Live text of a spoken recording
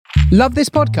Love this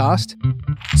podcast?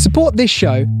 Support this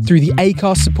show through the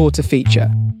Acast supporter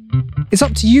feature. It's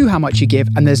up to you how much you give,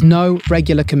 and there's no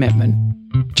regular commitment.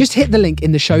 Just hit the link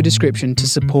in the show description to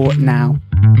support now.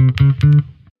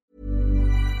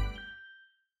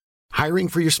 Hiring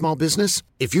for your small business?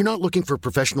 If you're not looking for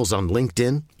professionals on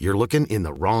LinkedIn, you're looking in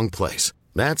the wrong place.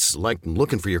 That's like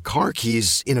looking for your car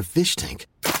keys in a fish tank.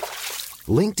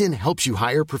 LinkedIn helps you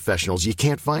hire professionals you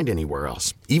can't find anywhere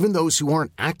else, even those who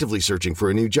aren't actively searching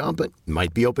for a new job but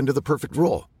might be open to the perfect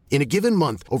role. In a given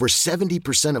month, over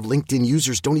 70% of LinkedIn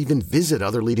users don't even visit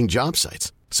other leading job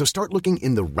sites. So start looking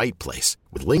in the right place.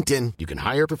 With LinkedIn, you can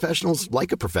hire professionals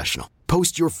like a professional.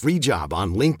 Post your free job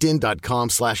on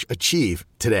linkedin.com/achieve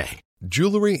today.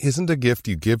 Jewelry isn't a gift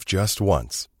you give just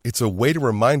once. It's a way to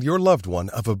remind your loved one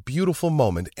of a beautiful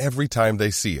moment every time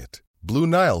they see it. Blue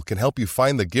Nile can help you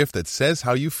find the gift that says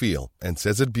how you feel and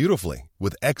says it beautifully,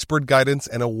 with expert guidance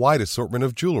and a wide assortment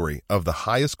of jewelry of the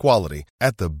highest quality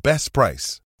at the best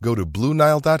price. Go to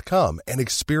BlueNile.com and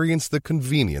experience the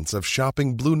convenience of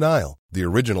shopping Blue Nile, the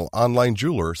original online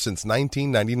jeweler since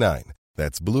 1999.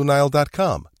 That's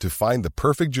BlueNile.com to find the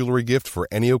perfect jewelry gift for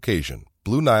any occasion.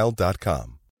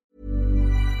 BlueNile.com.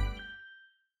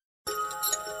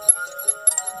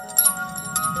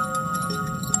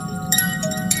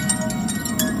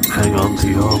 Hang on to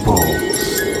your balls.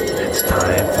 It's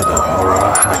time for the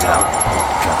Horror Hangout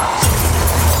Podcast.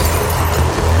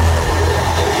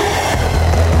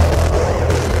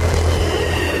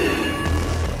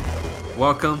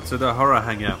 Welcome to the Horror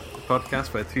Hangout, a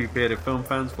podcast where two bearded film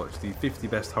fans watch the 50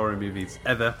 best horror movies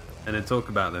ever and then talk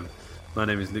about them. My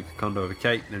name is Luke Kondo over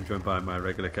Kate, and I'm joined by my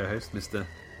regular co-host, Mr.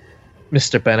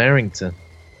 Ben Errington.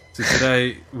 So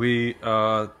today we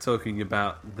are talking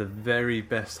about the very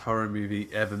best horror movie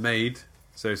ever made.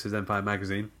 So says Empire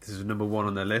Magazine. This is number one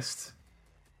on their list.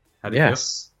 How do you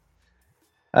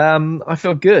feel? I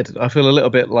feel good. I feel a little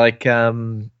bit like at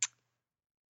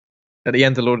the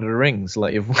end of Lord of the Rings,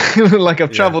 like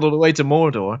I've travelled all the way to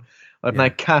Mordor. I've now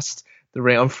cast the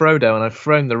ring. I'm Frodo, and I've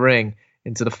thrown the ring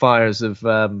into the fires of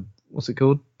what's it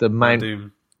called? The Mount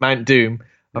Doom. Mount Doom.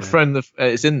 I've thrown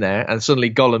it's in there, and suddenly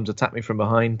Gollum's attacked me from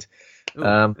behind.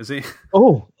 Ooh, is he?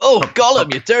 Oh,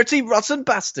 Gollum, you dirty, rotten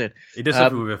bastard! He does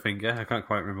something with a finger. I can't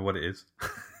quite remember what it is.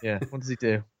 Yeah, what does he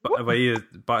do? But he either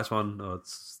bites one or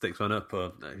sticks one up,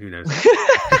 or who knows.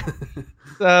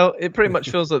 So it pretty much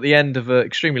feels like the end of an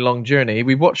extremely long journey.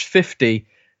 We watched 50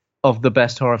 of the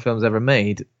best horror films ever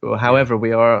made. However,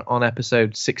 we are on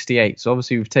episode 68, so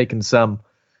obviously we've taken some.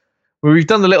 We've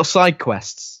done the little side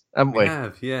quests. Haven't we? We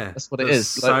have, yeah. That's what it is.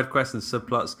 Side quests and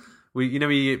subplots.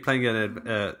 We're playing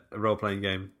a role-playing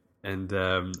game, and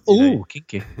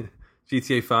kinky.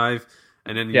 GTA 5,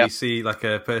 and then you see like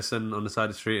a person on the side of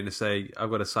the street, and they say, "I've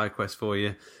got a side quest for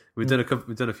you." We've done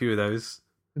a few of those.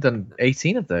 We've done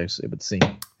 18 of those, it would seem.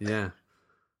 Yeah.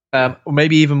 Or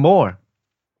maybe even more.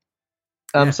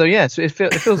 So it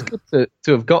feels good to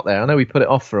have got there. I know we put it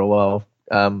off for a while,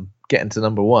 getting to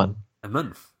number one. A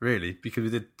month, really, because we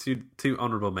did two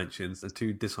honourable mentions and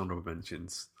two dishonourable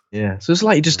mentions. Yeah, so it's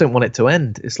like you just don't want it to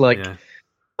end. It's like,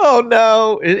 oh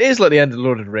no, it is like the end of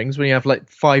Lord of the Rings when you have like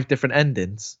 5 different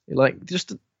endings.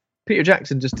 Peter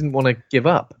Jackson just didn't want to give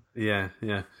up. Yeah.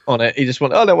 On it, he just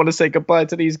went, I don't want to say goodbye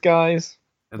to these guys.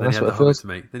 And then he had the Hobbit to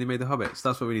make. Then he made the Hobbits.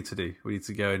 That's what we need to do. We need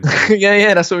to go and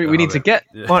that's what we need to get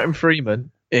Martin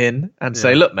Freeman in and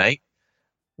say, look, mate,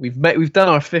 we've done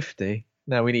our 50.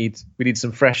 Now we need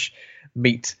some fresh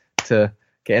meat to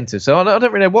get into. So I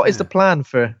don't really know what is the plan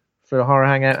for a horror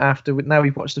hangout after now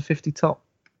we've watched the 50 top.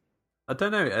 I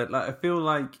don't know. I feel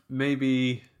like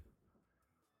maybe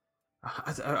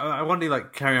I want to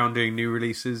like carry on doing new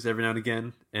releases every now and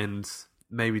again, and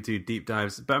maybe do deep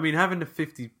dives. But I mean, having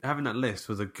that list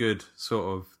was a good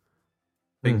sort of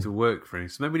thing to work through.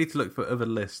 So maybe we need to look for other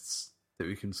lists that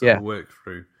we can sort of work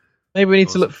through. Maybe we need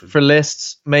to look for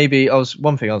lists. Maybe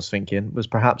one thing I was thinking was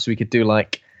perhaps we could do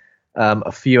like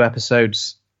a few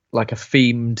episodes, like a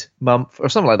themed month or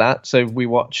something like that. So we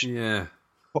watch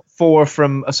 4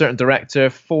 from a certain director,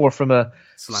 4 from a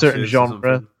certain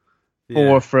genre,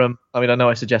 4 from. I mean, I know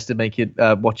I suggested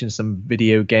watching some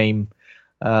video game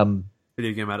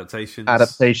adaptations.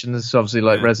 Obviously,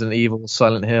 like Resident Evil,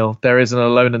 Silent Hill. There is an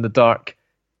Alone in the Dark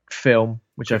film,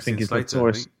 which Christian I think is Slater,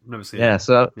 notorious. Never seen it.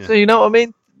 So you know what I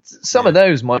mean. Some of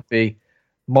those might be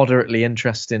moderately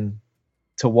interesting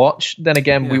to watch. Then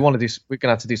again, we're gonna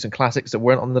have to do some classics that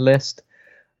weren't on the list.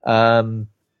 There's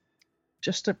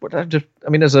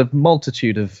a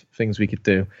multitude of things we could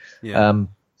do.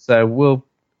 So we'll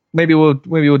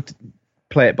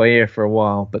play it by ear for a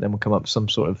while, but then we'll come up with some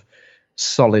sort of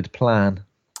solid plan.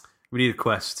 We need a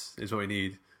quest, is what we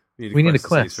need. We need a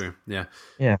quest. Yeah.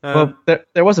 Yeah. Well,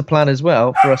 there was a plan as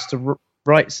well for us to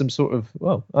write some sort of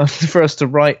for us to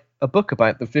write a book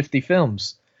about the 50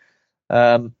 films.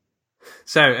 So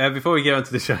before we get on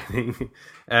to The Shining,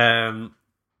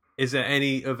 is there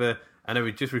any other? I know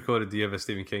we just recorded the other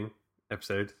Stephen King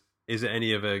episode. Is there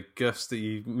any other gusts that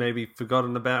you maybe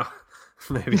forgotten about?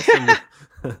 Maybe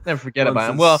never forget about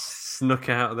them. Well, snuck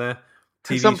out there.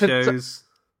 TV shows.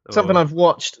 Something I've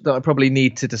watched that I probably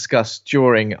need to discuss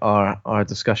during our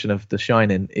discussion of The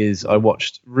Shining is I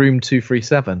watched Room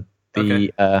 237,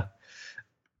 the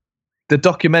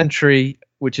documentary,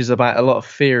 which is about a lot of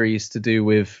theories to do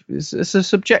with. It's a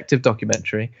subjective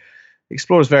documentary.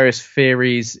 Explores various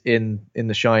theories in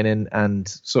The Shining and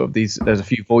sort of these. There's a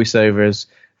few voiceovers,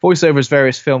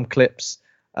 various film clips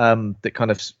that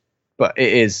kind of. But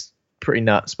it is pretty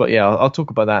nuts. But yeah, I'll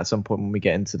talk about that at some point when we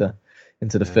get into the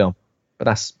film. But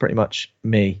that's pretty much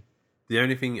me. The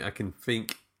only thing I can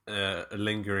think a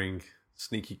lingering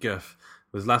sneaky guff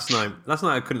was last night. Last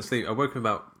night I couldn't sleep. I woke up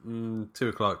about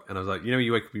 2:00 and I was like,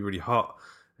 you wake up, be really hot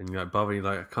and you're like bothering,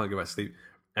 like I can't go back to sleep.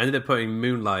 I ended up putting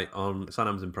Moonlight on. It's on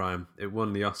Amazon Prime. It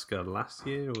won the Oscar last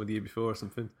year or the year before or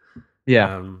something.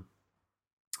 Yeah.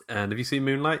 And have you seen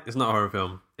Moonlight? It's not a horror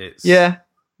film. It's Yeah,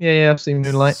 I've seen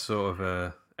Moonlight. Sort of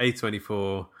a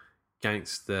A24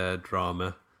 gangster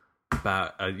drama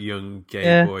about a young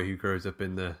gay boy who grows up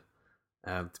in the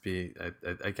to be a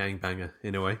gangbanger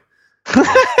in a way.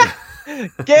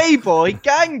 Gay boy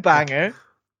gangbanger.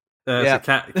 So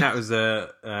Kat was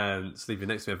sleeping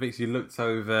next to me. I think she woke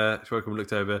up and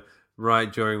looked over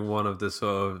right during one of the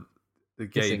sort of the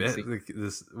gay bit.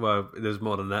 Well, there was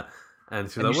more than that. And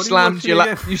she was like,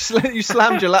 you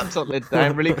slammed your laptop lid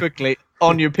down really quickly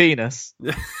on your penis.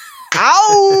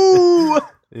 Ow!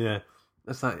 Yeah.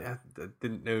 That's like, I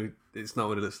didn't know. It's not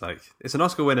what it looks like. It's an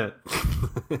Oscar winner.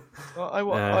 Well,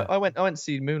 I went to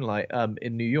see Moonlight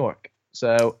in New York.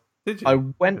 So did you? I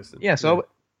went. Yeah. So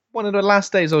one of the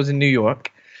last days I was in New York,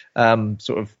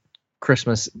 sort of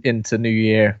Christmas into New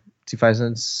Year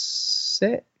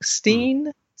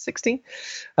 2016. 16.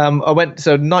 I went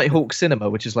to Nighthawk Cinema,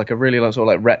 which is like a really sort of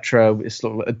like retro. It's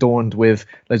sort of adorned with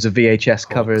loads of VHS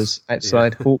covers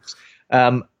outside. Yeah. Hawks.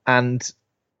 And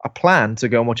I planned to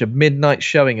go and watch a midnight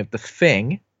showing of The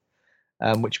Thing,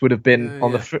 which would have been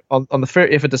on the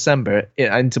 30th of December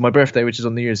into my birthday, which is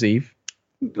on New Year's Eve.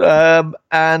 What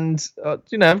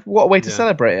a way to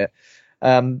celebrate it.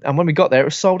 And when we got there, it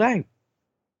was sold out.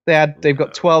 They've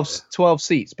got 12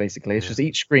 seats basically. It's just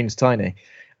each screen's tiny.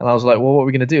 And I was like, well, what are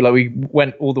we going to do? Like, we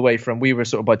went all the way we were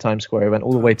sort of by Times Square, we went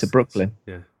all the way to Brooklyn.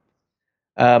 Yeah.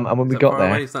 And when we got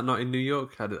there. Is that not in New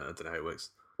York? I don't know how it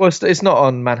works. Well, it's not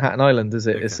on Manhattan Island, is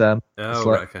it? Okay. It's off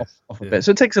a bit.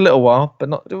 So it takes a little while, but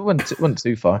it wasn't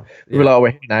too far. We were like, we're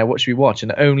here now, what should we watch?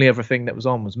 And the only other thing that was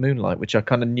on was Moonlight, which I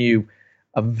kind of knew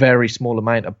a very small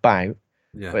amount about.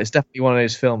 Yeah. But it's definitely one of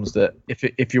those films that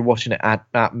if you're watching it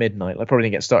at midnight, like probably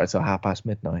didn't get started till midnight.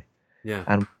 midnight. Yeah.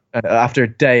 And after a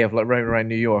day of like roaming around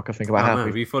New York, I think about halfway.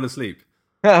 Have you fallen asleep?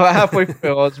 Halfway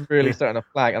through, I was really starting to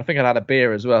flag. I think I'd had a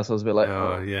beer as well, so I was a bit like,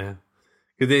 yeah.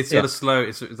 Because it's sort of slow.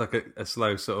 It's like a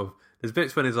slow sort of. There's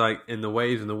bits when it's like in the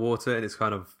waves in the water, and it's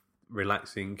kind of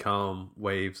relaxing, calm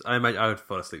waves. I imagine I would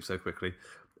fall asleep so quickly.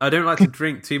 I don't like to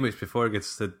drink too much before I get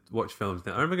to watch films.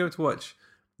 Now, I remember going to watch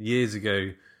years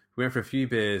ago. We went for a few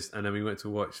beers, and then we went to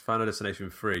watch Final Destination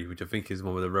 3, which I think is the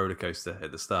one with a roller coaster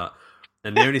at the start.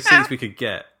 And the only seats we could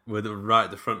get were right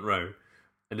at the front row.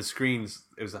 And the screens,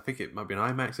 I think it might be an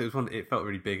IMAX. It felt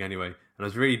really big anyway. And I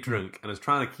was really drunk, and I was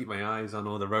trying to keep my eyes on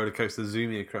all the roller coasters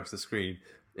zooming across the screen.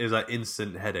 It was like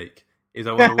instant headache. It was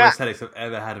like one of the worst headaches I've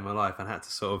ever had in my life, and I had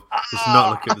to sort of just not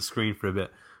look at the screen for a bit.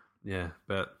 Yeah,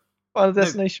 but Final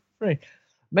Destination 3.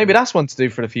 Maybe that's one to do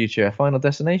for the future. A Final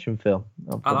Destination film.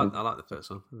 I like the first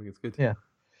one. I think it's good. Yeah.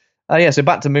 So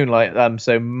back to Moonlight.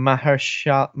 So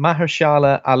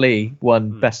Mahershala Ali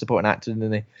won Best Supporting Actor,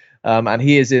 didn't he? And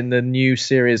he is in the new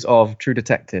series of True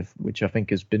Detective, which I think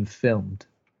has been filmed.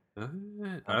 I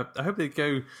hope they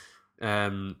go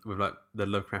with like the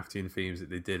Lovecraftian themes that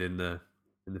they did in the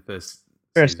first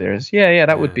series. Yeah,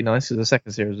 that would be nice. Because the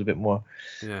second series was a bit more,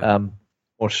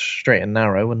 more straight and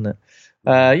narrow, wouldn't it?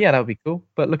 That would be cool.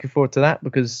 But looking forward to that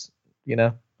because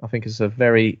I think it's a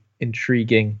very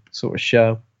intriguing sort of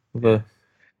show with a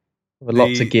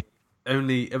lot to give.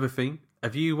 Only other thing,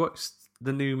 have you watched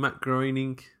the new Matt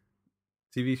Groening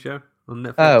TV show on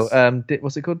Netflix?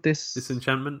 What's it called?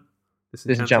 Disenchantment.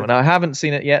 Disenchantment. I haven't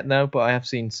seen it yet, no, but I have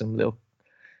seen some little.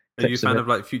 Are you a fan of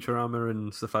like Futurama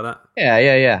and stuff like that?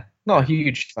 Yeah. Not a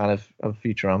huge fan of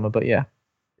Futurama, but yeah.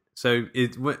 So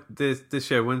this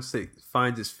show, once it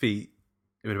finds its feet,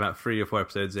 about 3 or 4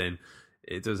 episodes in,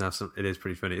 it does have some. It is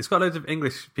pretty funny. It's got loads of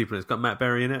English people. It's got Matt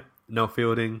Berry in it, Noel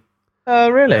Fielding. Oh,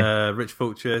 really? Rich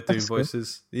Fulcher doing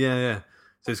voices. Good. Yeah.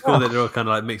 So it's cool that they're all kind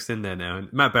of like mixed in there now.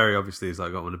 And Matt Berry obviously is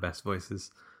like got one of the best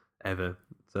voices ever.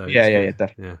 So yeah,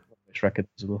 definitely. Yeah, it's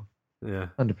recognizable. Yeah,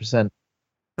 100%.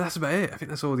 That's about it. I think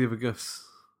that's all the other guffs.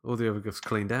 All the other guffs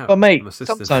cleaned out. Well, mate,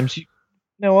 sometimes you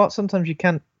know what? Sometimes you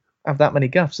can't have that many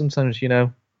guffs. Sometimes you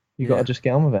got to just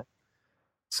get on with it.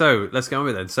 So let's get on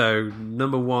with it then. So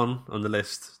number 1 on the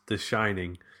list, The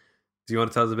Shining. Do you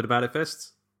want to tell us a bit about it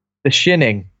first? The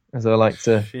Shinning, as I like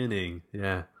to. Shinning,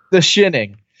 yeah. The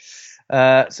Shinning.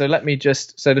 So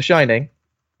The Shining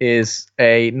is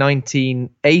a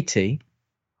 1980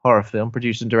 horror film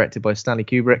produced and directed by Stanley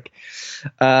Kubrick,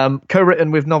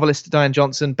 co-written with novelist Diane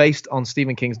Johnson, based on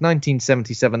Stephen King's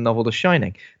 1977 novel The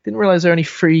Shining. Didn't realize there are only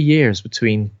 3 years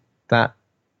between that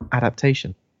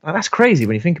adaptation. Oh, that's crazy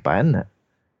when you think about it, isn't it?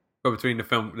 Well, between the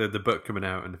film, the book coming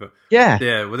out and the film.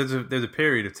 Yeah. Well, there's a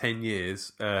period of 10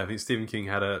 years. I think Stephen King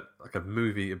had a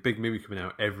big movie coming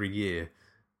out every year,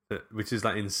 which is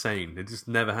like insane. It just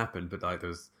never happened. But like there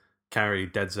was Carrie,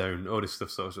 Dead Zone, all this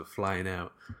stuff sort of flying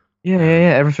out. Yeah.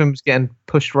 Everything was getting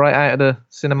pushed right out of the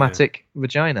cinematic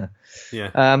vagina.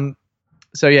 Yeah.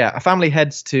 So a family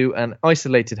heads to an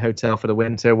isolated hotel for the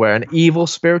winter where an evil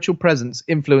spiritual presence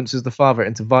influences the father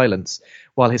into violence,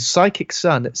 while his psychic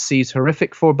son sees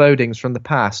horrific forebodings from the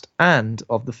past and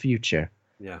of the future.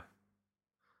 Yeah.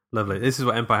 Lovely. This is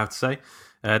what Empire have to say.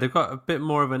 They've got a bit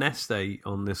more of an essay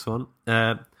on this one.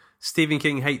 Stephen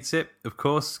King hates it, of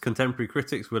course. Contemporary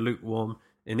critics were lukewarm.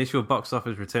 Initial box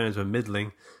office returns were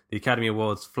middling. The Academy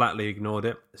Awards flatly ignored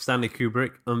it. Stanley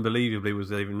Kubrick, unbelievably,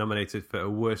 was even nominated for a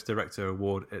Worst Director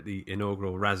award at the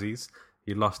inaugural Razzies.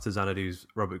 He lost to Xanadu's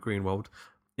Robert Greenwald.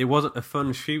 It wasn't a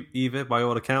fun shoot either, by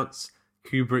all accounts.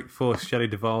 Kubrick forced Shelley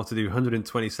Duvall to do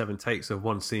 127 takes of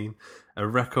one scene, a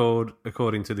record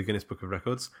according to the Guinness Book of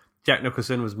Records. Jack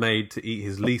Nicholson was made to eat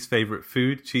his least favourite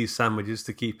food, cheese sandwiches,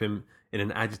 to keep him in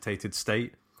an agitated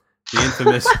state.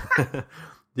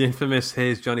 The infamous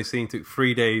Here's Johnny scene took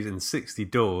 3 days and 60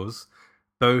 doors.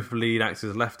 Both lead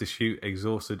actors left the shoot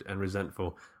exhausted and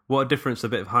resentful. What a difference a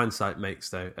bit of hindsight makes,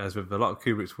 though, as with a lot of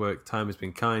Kubrick's work, time has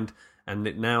been kind, and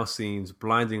it now seems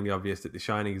blindingly obvious that The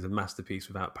Shining is a masterpiece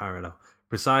without parallel.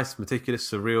 Precise,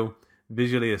 meticulous, surreal,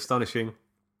 visually astonishing,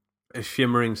 a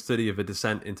shimmering study of a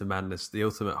descent into madness, the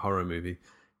ultimate horror movie.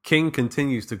 King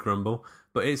continues to grumble,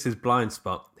 but it's his blind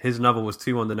spot. His novel was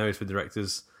too on the nose for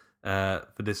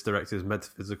this director's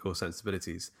metaphysical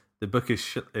sensibilities. The book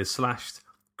is slashed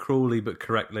cruelly but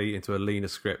correctly into a leaner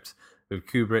script. With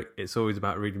Kubrick, it's always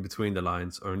about reading between the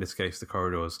lines, or in this case, the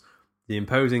corridors. The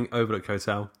imposing Overlook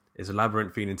Hotel is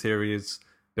labyrinthine interiors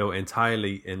built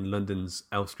entirely in London's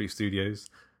Elf Street Studios,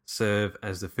 serve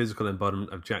as the physical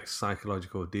embodiment of Jack's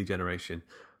psychological degeneration.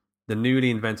 The newly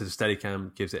invented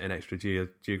Steadicam gives it an extra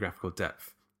geographical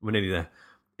depth. We're nearly there.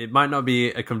 It might not be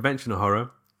a conventional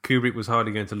horror. Kubrick was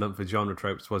hardly going to lump for genre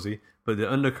tropes, was he? But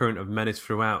the undercurrent of menace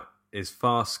throughout is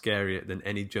far scarier than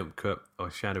any jump cut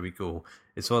or shadowy gore.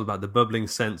 It's all about the bubbling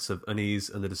sense of unease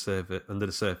under the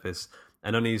surface,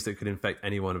 and unease that could infect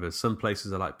any one of us. Some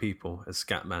places are like people, as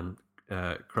Scatman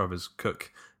Crover's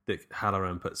cook Dick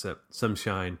Halloran puts it. Some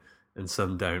shine and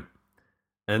some don't.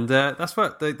 And that's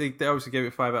what they obviously gave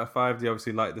it 5 out of 5. They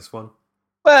obviously liked this one.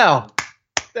 Well,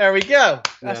 there we go.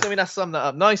 That's summed that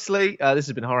up nicely. This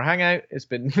has been Horror Hangout. It's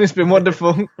been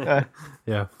wonderful.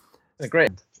 Yeah,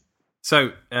 great.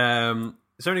 So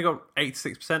it's only got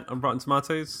 86% on Rotten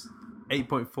Tomatoes,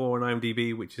 8.4 on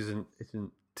IMDb, which isn't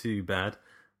too bad.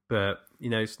 But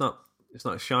it's not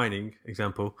a shining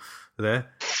example there.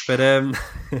 But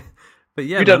but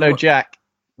yeah, you don't know Jack.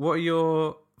 What are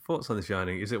your thoughts on The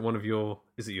Shining? Is it your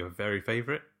very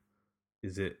favourite?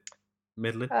 Is it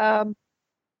middling?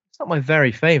 It's not my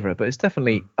very favourite, but it's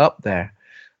definitely up there.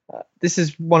 This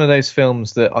is one of those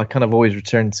films that I kind of always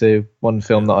return to. One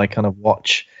film that I kind of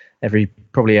watch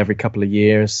probably every couple of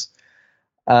years.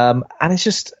 And it's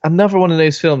just another one of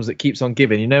those films that keeps on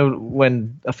giving.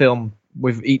 When a film,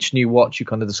 with each new watch, you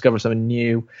kind of discover something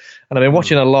new. And I've been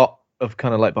watching a lot of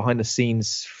kind of like behind the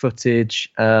scenes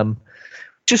footage.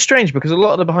 Just strange, because a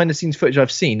lot of the behind the scenes footage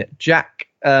I've seen, Jack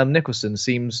Nicholson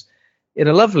seems in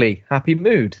a lovely, happy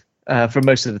mood for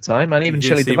most of the time. And even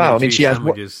Shelley Duvall. I mean, she has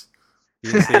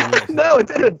No, I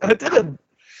didn't.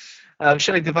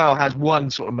 Shelley Duvall has one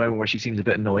sort of moment where she seems a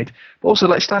bit annoyed. But also,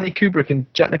 like, Stanley Kubrick and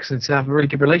Jack Nicholson have a really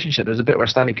good relationship. There's a bit where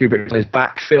Stanley Kubrick is on his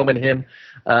back filming him,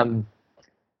 and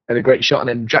a great shot, and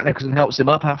then Jack Nicholson helps him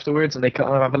up afterwards, and they kind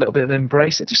of have a little bit of an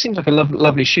embrace. It just seems like a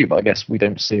lovely shoot, but I guess we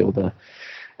don't see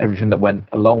everything that went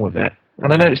along with it.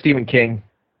 And I know that Stephen King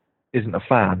isn't a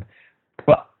fan,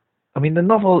 but I mean, the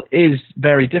novel is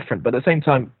very different, but at the same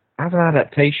time, as an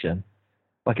adaptation,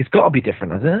 like it's got to be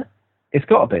different, hasn't it? It's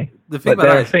got to be. The thing like,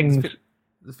 about there are things.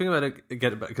 The thing about it,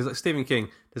 because like Stephen King,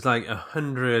 there's like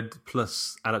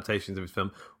 100+ adaptations of his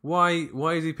film. Why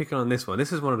is he picking on this one?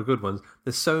 This is one of the good ones.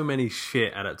 There's so many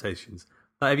shit adaptations.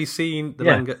 Like, have you seen the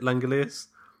Langoliers?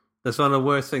 That's one of the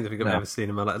worst things I think I've ever seen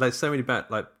in my life. Like, so many bad.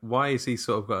 Like, why is he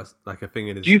sort of got like a thing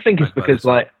in his? Do you think it's because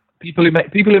like people who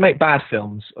make bad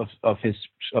films of his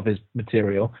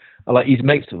material are like he's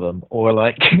mates with them, or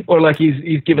like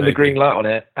he's given the green light on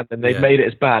it, and then they've made it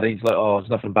as bad, and he's like, oh,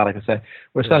 there's nothing bad I can say.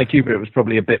 Whereas Stanley Kubrick was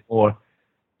probably a bit more.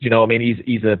 You know what I mean?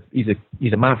 He's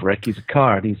a maverick. He's a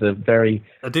card. He's a very.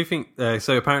 I do think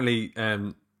so. Apparently,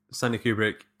 Stanley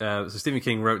Kubrick. So Stephen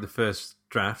King wrote the first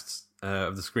drafts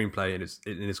of the screenplay,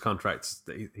 and in his contracts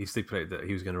that he stipulated that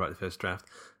he was going to write the first draft.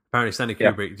 Apparently, Stanley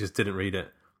Kubrick just didn't read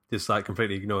it, just like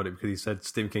completely ignored it because he said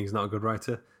Stephen King's not a good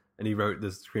writer, and he wrote the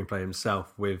screenplay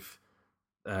himself with.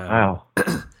 Wow.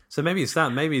 So maybe it's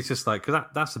that. Maybe it's just like because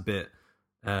that's a bit.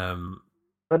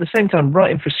 But at the same time,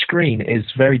 writing for screen is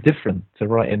very different to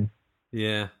writing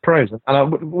prose. And I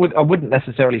wouldn't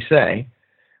necessarily say,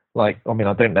 like, I mean,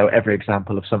 I don't know every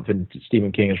example of something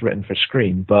Stephen King has written for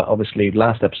screen, but obviously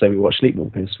last episode we watched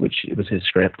Sleepwalkers, which it was his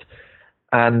script.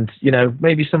 And, you know,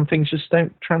 maybe some things just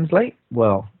don't translate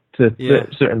well to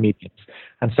certain mediums.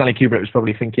 And Stanley Kubrick was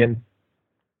probably thinking,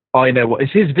 I know what,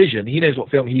 it's his vision. He knows what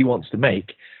film he wants to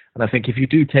make. And I think if you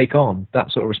do take on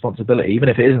that sort of responsibility, even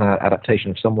if it is an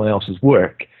adaptation of someone else's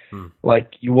work,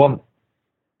 like you want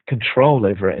control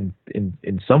over it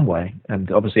in some way.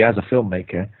 And obviously, as a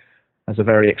filmmaker, as a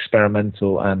very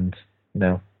experimental and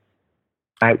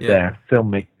out there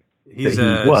filmmaker,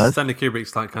 Stanley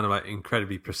Kubrick's like kind of like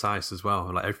incredibly precise as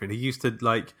well. Like everything, he used to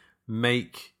like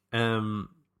make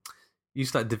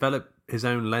used to like develop his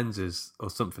own lenses or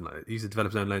something like that. He used to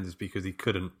develop his own lenses because he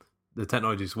couldn't. The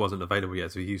technology just wasn't available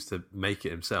yet, so he used to make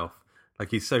it himself. Like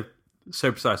he's so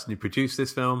precise, and he produced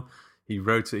this film. He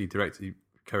wrote it, he directed, he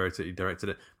co-wrote it, he directed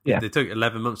it. Yeah. It took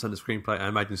 11 months on the screenplay. I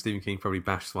imagine Stephen King probably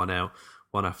bashed one out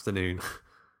one afternoon.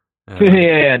 I've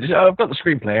got the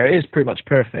screenplay. It is pretty much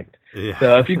perfect. Yeah.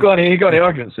 So if you've got any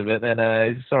arguments with it,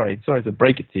 then sorry to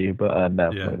break it to you, but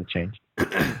no, it's not going to change.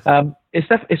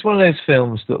 It's one of those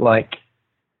films that like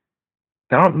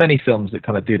there aren't many films that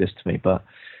kind of do this to me, but.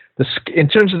 In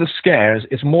terms of the scares,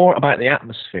 it's more about the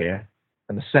atmosphere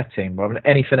and the setting rather than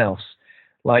anything else.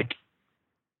 Like,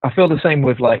 I feel the same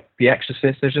with like The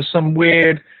Exorcist. There's just some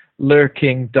weird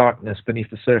lurking darkness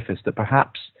beneath the surface that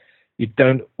perhaps you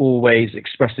don't always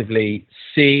expressively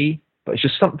see, but it's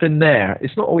just something there.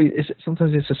 It's not always.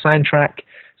 Sometimes it's a soundtrack.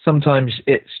 Sometimes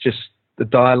it's just the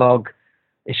dialogue.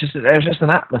 It's just there's just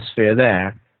an atmosphere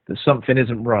there that something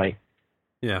isn't right.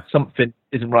 Yeah, something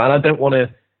isn't right, and I don't want to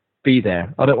be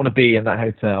there. I don't want to be in that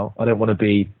hotel. I don't want to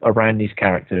be around these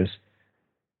characters.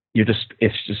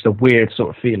 It's just a weird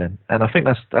sort of feeling, and I think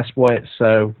that's why it's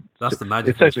so. That's the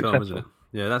magic of this film, isn't it?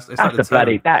 Yeah, that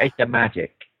is the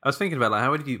magic. I was thinking about like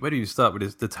where do you start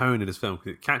with the tone of this film,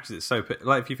 because it captures it so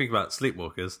like if you think about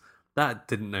Sleepwalkers, that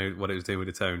didn't know what it was doing with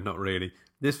the tone, not really.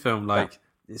 This film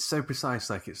it's so precise,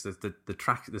 like it's the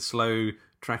track, the slow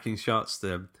tracking shots,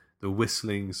 the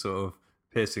whistling sort of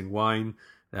piercing whine.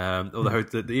 Or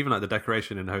even like the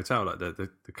decoration in the hotel, like the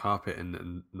carpet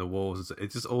and the walls,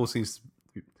 it just all seems to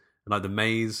be, like the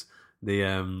maze, the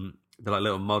like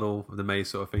little model of the maze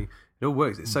sort of thing. It all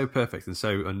works. It's so perfect and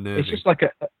so unnerving. It's just like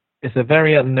it's a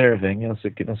very unnerving. That's a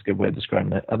good way of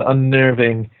describing it. An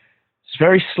unnerving. It's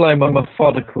very slow,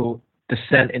 methodical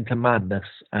descent into madness,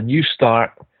 and you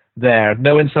start there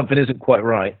knowing something isn't quite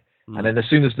right, and then as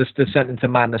soon as this descent into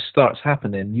madness starts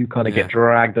happening, you kind of get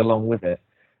dragged along with it.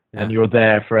 And you're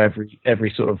there for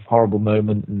every sort of horrible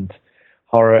moment and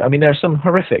horror. I mean, there are some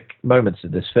horrific moments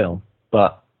in this film,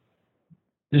 but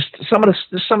just some of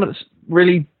the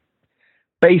really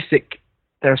basic.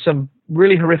 There are some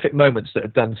really horrific moments that are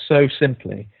done so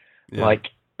simply. Yeah. Like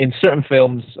in certain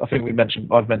films, I think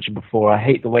I've mentioned before. I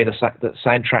hate the way that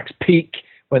soundtracks peak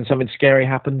when something scary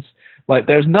happens. Like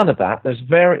there's none of that.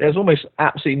 There's almost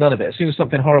absolutely none of it. As soon as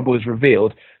something horrible is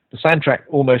revealed, the soundtrack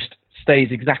almost stays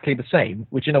exactly the same,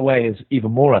 which in a way is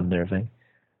even more unnerving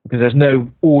because there's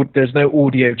no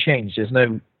audio change. There's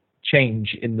no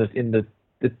change in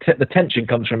the tension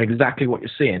comes from exactly what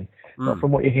you're seeing, not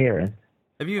from what you're hearing.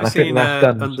 Have you seen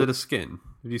Under the Skin?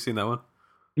 Have you seen that one?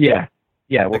 Yeah.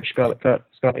 What Scarlett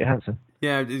Johansson?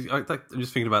 Yeah, I'm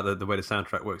just thinking about the way the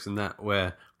soundtrack works in that,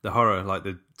 where the horror like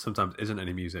sometimes isn't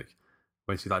any music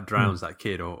when she like drowns that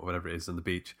kid or whatever it is on the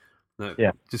beach. No,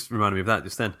 just reminded me of that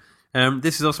just then.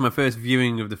 This is also my first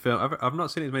viewing of the film. I've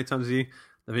not seen it as many times as you.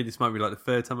 I think this might be like the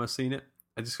third time I've seen it.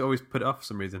 I just always put it off for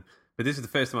some reason. but this is the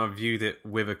first time I've viewed it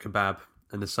with a kebab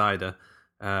and a cider.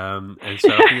 And so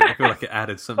I feel like it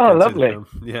added something to the film.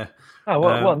 Yeah. Oh,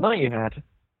 what night you had?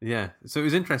 Yeah. So it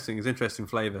was interesting. It was interesting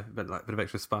flavour, but like a bit of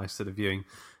extra spice to the viewing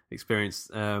experience.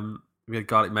 We had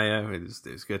garlic mayo. It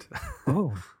was good.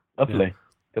 Oh, lovely. Yeah.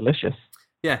 Delicious.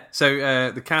 Yeah. So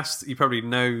the cast, people probably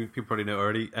know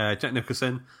already. Jack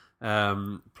Nicholson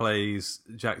plays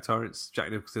Jack Torrance. Jack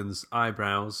Nicholson's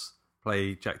eyebrows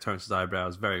play Jack Torrance's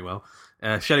eyebrows very well.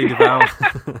 Shelley Duvall.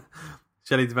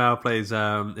 Shelley Duvall plays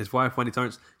his wife, Wendy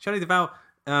Torrance. Shelley Duvall,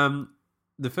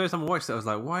 the first time I watched it, I was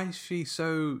like, why is she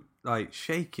so like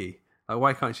shaky? Like,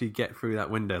 why can't she get through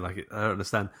that window? Like, I don't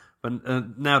understand. But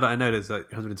now that I know there's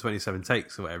like 127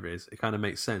 takes or whatever it is, it kind of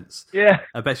makes sense. Yeah.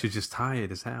 I bet she's just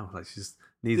tired as hell. Like, she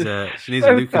needs a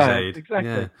Lucozade.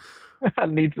 Exactly. Yeah.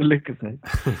 Needs a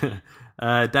Lucozade.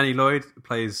 Danny Lloyd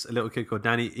plays a little kid called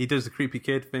Danny. He does the creepy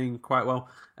kid thing quite well.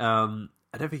 I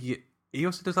don't think he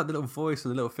also does like the little voice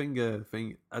and the little finger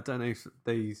thing. I don't know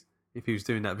if he was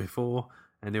doing that before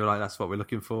and they were like, that's what we're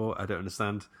looking for. I don't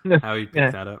understand how he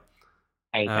picked that up.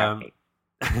 And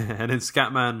then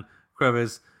Scatman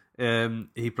Crothers,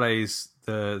 he plays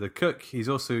the cook. He's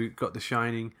also got The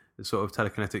Shining, the sort of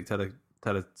telekinetic,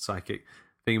 telepsychic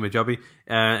thingamajobby.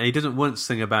 And he doesn't once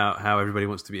sing about how everybody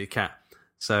wants to be a cat.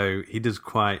 So he does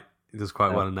quite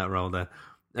well in that role there.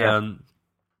 Yeah.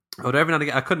 Although every now and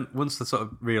again, I couldn't once I sort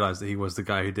of realised that he was the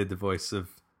guy who did the voice of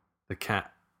the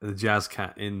cat, the jazz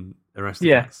cat in Arrested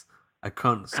Cats. I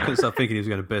couldn't stop thinking he was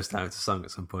going to burst out into song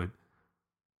at some point.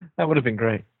 That would have been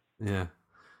great. Yeah.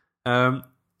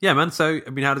 Yeah, man. So, I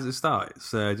mean, how does it start?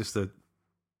 It's just a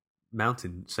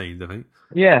mountain scene, I think.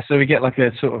 Yeah, so we get like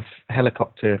a sort of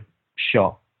helicopter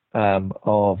shot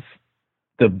of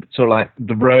the sort of like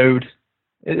the road.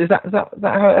 Is that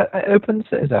how it opens?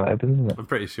 Is that how it opens, isn't it? I'm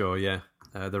pretty sure, yeah.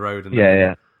 The road and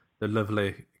the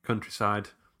lovely countryside,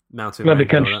 mountain. Lovely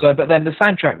countryside, but then the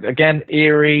soundtrack, again,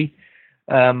 eerie,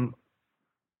 very,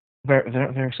 very,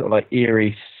 very sort of like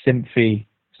eerie, synthy.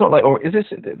 It's not like, or is this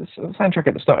the soundtrack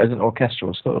at the start isn't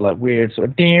orchestral? It's sort of like weird, sort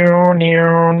of near,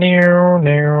 near, near,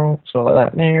 near, sort of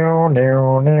like that, near,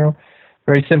 near, near,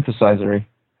 very synthesizery.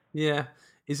 Yeah,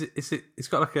 is it? It's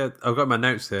got like a. I've got my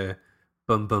notes here.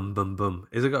 Bum bum bum bum.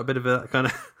 Is it got a bit of a kind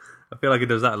of? I feel like it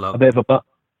does that a lot. A bit of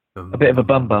a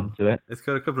bum bum to it. It's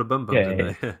got a couple of bum bums in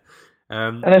there. Yeah.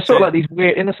 And there's sort of like these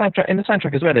weird in the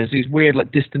soundtrack as well. There's these weird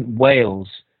like distant wails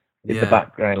in the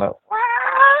background, like.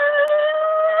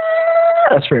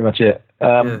 That's pretty much it.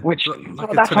 Which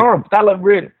like that's horrible. That looked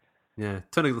really. Yeah,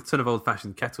 ton of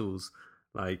old-fashioned kettles,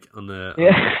 like on the.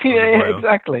 Yeah,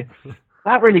 exactly.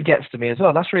 That really gets to me as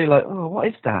well. That's really like, oh, what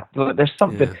is that? There's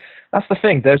something. Yeah. That's the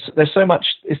thing. There's so much.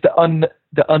 It's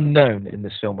the unknown in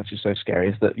this film, which is so scary.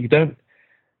 Is that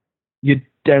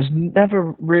there's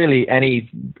never really any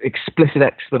explicit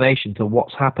explanation to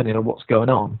what's happening or what's going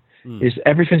on. Is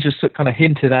everything's just kind of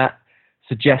hinted at,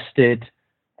 suggested.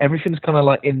 Everything's kind of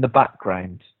like in the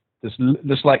background.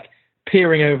 There's like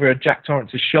peering over Jack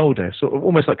Torrance's shoulder, sort of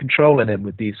almost like controlling him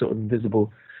with these sort of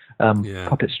invisible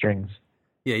puppet strings.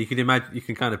 Yeah, you can imagine. You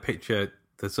can kind of picture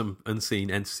there's some unseen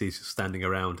entities just standing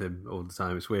around him all the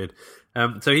time. It's weird.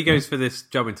 So he goes for this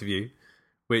job interview,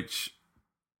 which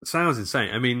sounds insane.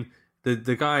 I mean,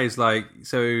 the guy is like,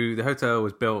 so the hotel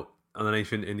was built on an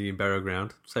ancient Indian burial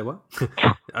ground. Say what?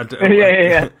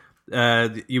 Yeah.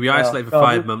 You'll be isolated for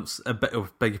 5 months.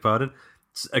 Beg your pardon.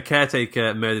 A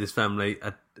caretaker murdered his family.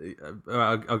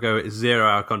 I'll go 0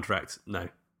 hour contract. No,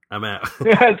 I'm out.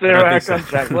 0 hour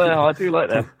contract. Well, I do like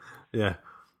that. Yeah,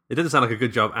 it doesn't sound like a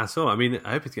good job at all. I mean,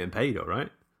 I hope he's getting paid all right.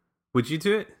 Would you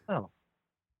do it? Oh,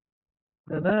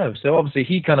 I don't know. So obviously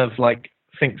he kind of like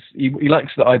thinks he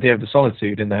likes the idea of the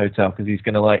solitude in the hotel because he's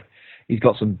gonna like he's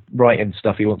got some writing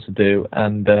stuff he wants to do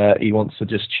and he wants to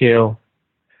just chill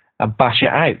and bash it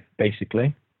out,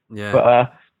 basically. Yeah.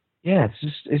 But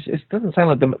it doesn't sound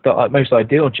like the most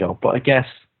ideal job. But I guess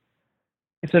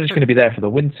if they're just going to be there for the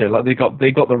winter, like they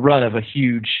got the run of a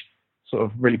huge sort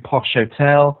of really posh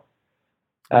hotel.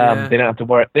 They don't have to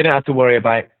worry. They don't have to worry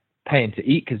about paying to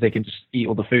eat because they can just eat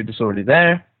all the food that's already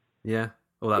there. Yeah.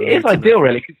 It is ideal,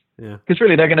 really. Because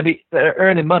really they're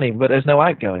earning money, but there's no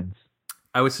outgoings.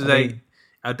 I would say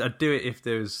I'd do it if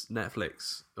there was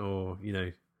Netflix or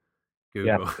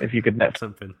Google. Yeah, if you could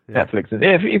something. Yeah. Netflix.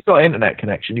 If you've got an internet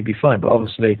connection, you'd be fine. But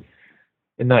obviously,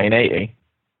 in 1980,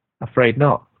 afraid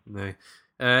not. No.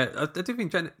 I do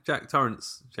think Jack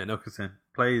Torrance, Jack Nicholson,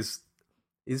 plays...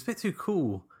 He's a bit too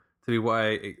cool to be what I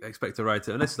expect a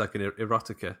writer, unless he's like an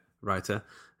erotica writer.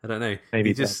 I don't know.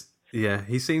 Maybe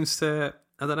he seems to...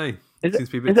 I don't know. Is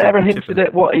it ever hinted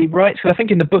at what he writes? Because I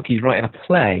think in the book he's writing a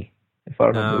play, if I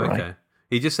remember right.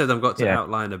 He just said, "I've got to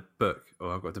outline a book,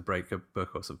 or I've got to break a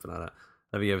book, or something like that."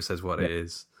 I think he ever says what it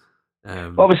is.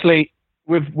 Obviously,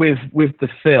 with the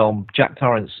film, Jack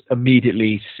Torrance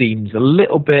immediately seems a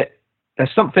little bit.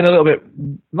 There's something a little bit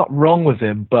not wrong with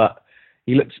him, but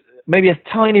he looks maybe a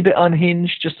tiny bit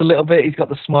unhinged, just a little bit. He's got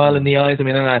the smile in the eyes. I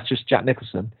mean, I know it's just Jack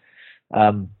Nicholson,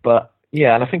 but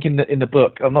yeah. And I think in the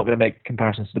book, I'm not going to make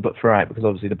comparisons to the book throughout because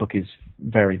obviously the book is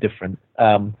very different.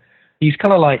 He's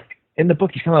kind of like in the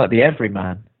book. He's kind of like the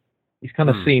everyman. He's kind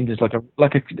of seemed as like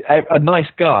a nice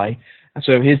guy.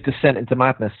 So his descent into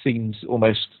madness seems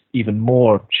almost even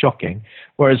more shocking.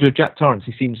 Whereas with Jack Torrance,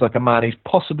 he seems like a man who's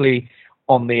possibly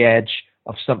on the edge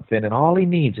of something, and all he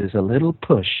needs is a little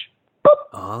push. Boop.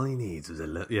 All he needs is a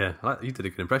little. Yeah, you did a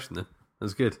good impression then. That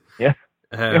was good. Yeah.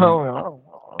 I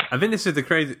think this is the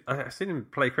crazy. I've seen him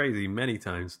play crazy many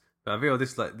times, but I feel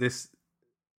this,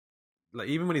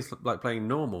 even when he's like playing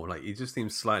normal, like he just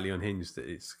seems slightly unhinged.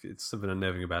 It's something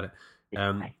unnerving about it.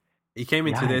 He came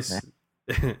into this.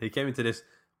 He came into this,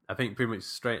 I think, pretty much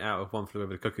straight out of One Flew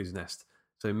Over the Cuckoo's Nest.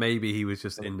 So maybe he was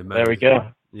just in the mode. There we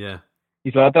go. Yeah.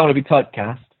 He's like, I don't want to be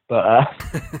typecast, but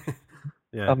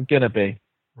yeah, I'm gonna be.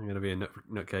 I'm gonna be a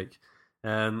nutcake.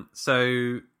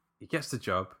 So he gets the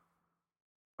job.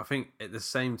 I think at the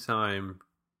same time,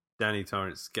 Danny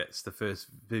Torrance gets the first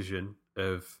vision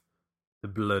of the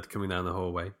blood coming down the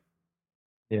hallway.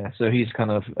 Yeah. So he's kind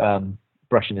of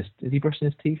brushing his. Is he brushing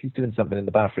his teeth? He's doing something in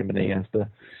the bathroom, and he has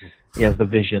the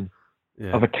vision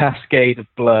of a cascade of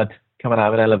blood coming out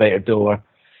of an elevator door.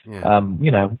 Yeah.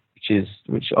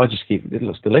 Which I just keep. It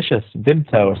looks delicious,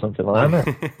 Vimto or something like that.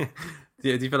 Do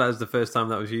you feel that was the first time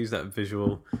that was used, that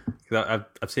visual? Because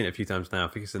I've seen it a few times now. I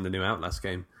think it's in the new Outlast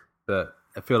game, but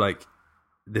I feel like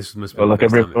this must be like a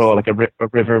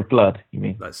river of blood. You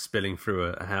mean like spilling through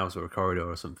a house or a corridor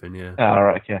or something? Yeah. Oh,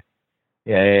 right. Okay.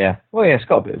 Yeah. Well, yeah, it's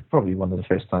got to be probably one of the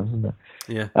first times, isn't it?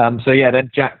 Yeah. So yeah, then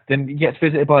Jack he gets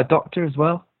visited by a doctor as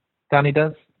well. Danny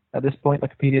does at this point,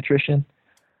 like a pediatrician.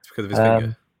 It's because of his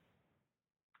finger.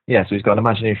 Yeah, so he's got an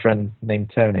imaginary friend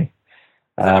named Tony. Is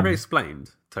that ever explained,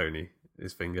 Tony,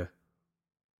 his finger?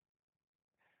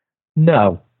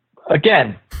 No.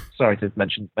 Again, sorry to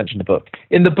mention the book.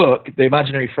 In the book, the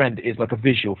imaginary friend is like a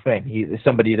visual thing. He is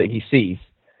somebody that he sees.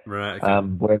 Right. Okay.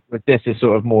 Where this is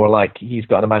sort of more like he's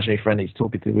got an imaginary friend he's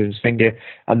talking to with his finger,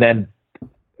 and then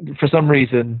for some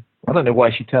reason, I don't know why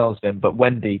she tells him, but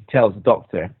Wendy tells the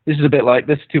doctor. This is a bit like,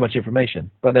 this is too much information,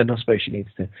 but then I suppose she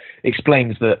needs to.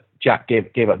 Explains that Jack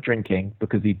gave up drinking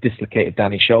because he dislocated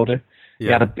Danny's shoulder.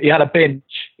 Yeah. He had a binge.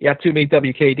 He had too many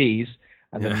WKDs,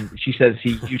 and then she says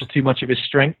he used too much of his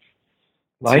strength.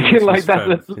 Like that's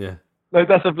an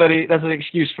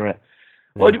excuse for it.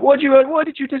 Yeah. Why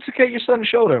did you dislocate your son's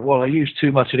shoulder? Well, I used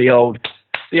too much of the old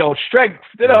strength,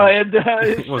 did I? And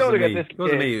his shoulder got dislocated. It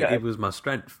wasn't me. It was my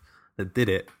strength that did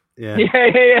it. Yeah.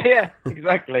 Yeah.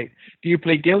 Exactly. Do you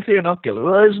plead guilty or not guilty?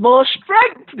 Well, there's more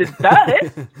strength. Is that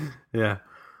it? Yeah.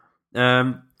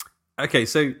 Okay.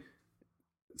 So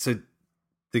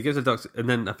they give the doctor, and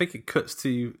then I think it cuts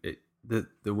to the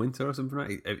winter or something.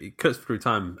 Right? It cuts through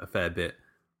time a fair bit.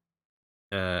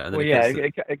 And then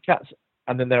it cuts,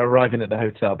 and then they're arriving at the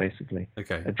hotel basically.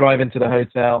 Okay. They drive into the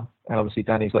hotel, and obviously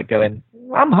Danny's like going,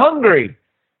 "I'm hungry,"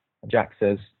 and Jack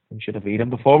says, "You should have eaten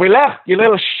before we left, you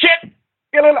little shit."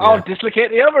 I'll dislocate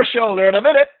the other shoulder in a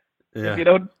minute. Yeah. If you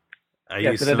don't. I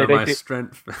used some of my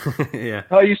strength. Yeah.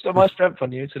 I used some of my strength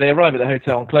on you. So they arrive at the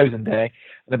hotel on closing day, and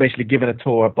they're basically given a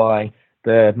tour by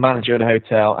the manager of the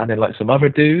hotel, and then like some other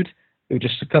dude who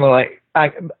just kind of like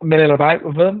milling about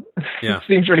with them. Yeah.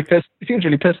 Seems really pissed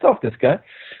off, this guy.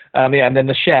 And then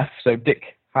the chef, so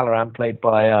Dick Halloran, played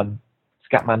by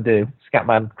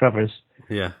Scatman Crothers.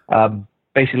 Yeah.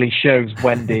 Basically shows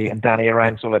Wendy and Danny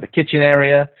around sort of like the kitchen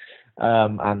area.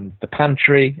 And the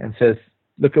pantry, and says,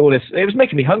 "Look at all this." It was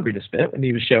making me hungry this bit when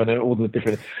he was showing all the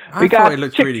different. I thought it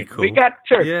looked really cool. We got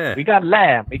turkey. We got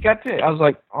lamb. We got this. I was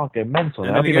like, "I'll go mental."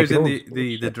 And then he goes in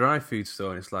the dry food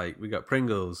store, and it's like, we got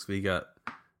Pringles, we got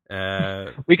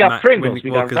Pringles,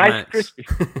 we got Rice Krispies.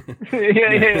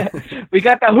 Yeah. We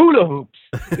got the hula hoops.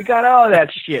 We got all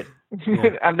that shit.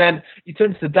 Yeah. And then he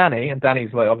turns to Danny, and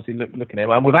Danny's like obviously looking at him,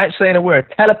 and without saying a word,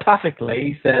 telepathically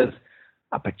he says,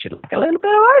 "I bet you'd like a little bit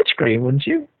of ice cream, wouldn't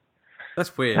you?"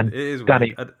 That's weird. And it is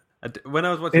Danny, weird. When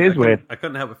I was watching it, I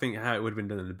couldn't help but think how it would have been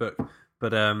done in the book.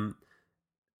 But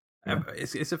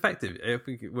it's effective. I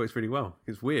think it works really well.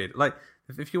 It's weird. Like,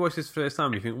 if you watch this first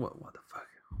time, you think, what the fuck?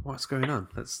 What's going on?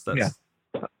 That's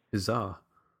bizarre.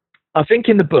 I think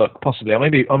in the book, possibly, I may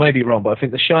be wrong, but I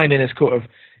think The Shining is sort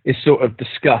of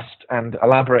discussed and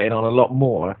elaborated on a lot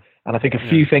more. And I think a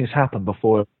few things happen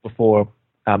before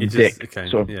Dick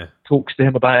sort of talks to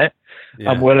him about it.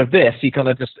 Whereas this, he kind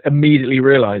of just immediately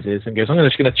realizes and goes, I'm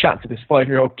just going to chat to this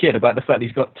 5-year-old kid about the fact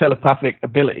he's got telepathic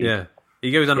abilities. Yeah.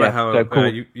 He goes on about how cool.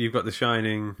 You've got The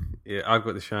Shining, I've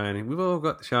got The Shining, we've all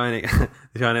got The Shining,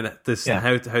 The Shining, this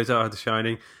hotel had The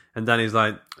Shining, and Danny's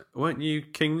like, weren't you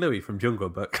King Louis from Jungle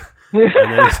Book? And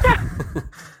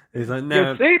he's like,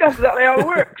 no. You see, that's exactly how it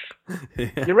works.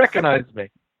 You recognise me.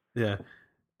 Yeah.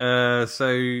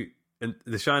 So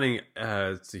The Shining,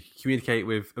 to communicate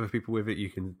with other people with it, you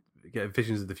can get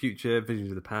visions of the future, visions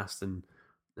of the past, and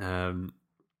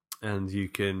you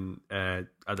can I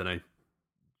don't know,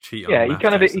 cheat on. He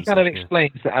kind of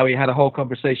explains how he had a whole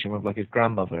conversation with like his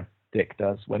grandmother. Dick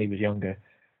does when he was younger.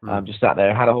 Just sat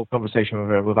there, had a whole conversation with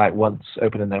her without once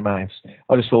opening their mouths.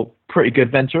 I just thought, pretty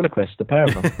good ventriloquist, the pair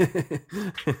of them.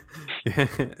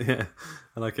 yeah,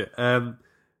 I like it.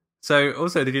 So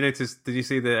also, did you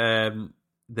see that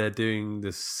they're doing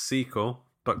the sequel,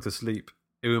 Doctor Sleep?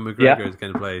 Ewan McGregor is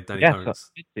going to play Danny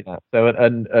Torrance. I did see that. So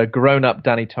a grown-up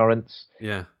Danny Torrance.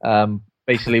 Yeah.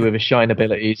 Basically with his shine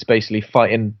abilities, basically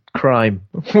fighting crime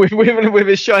with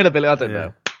his shine ability. I don't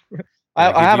know.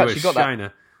 I have actually got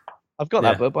that. I've got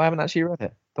that book, but I haven't actually read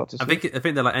it. I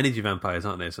think they're like energy vampires,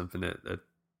 aren't they? Or something that they're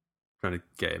trying to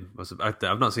get him.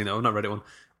 I've not seen it. I've not read it one.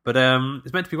 But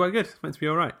it's meant to be quite good. It's meant to be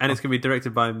all right. And it's going to be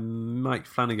directed by Mike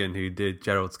Flanagan, who did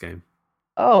Gerald's Game.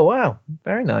 Oh, wow.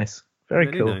 Very nice.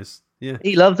 Very cool. Nice. Yeah.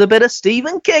 He loves a bit of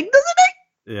Stephen King, doesn't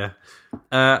he?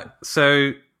 Yeah.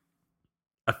 So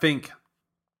I think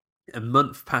a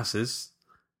month passes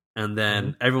and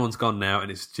then everyone's gone now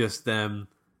and it's just them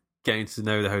getting to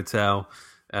know the hotel.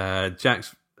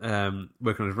 Jack's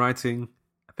working on his writing.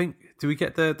 I think, do we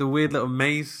get the weird little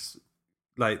maze?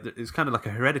 Like, it's kind of like a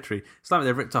Hereditary. It's like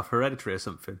they've ripped off Hereditary or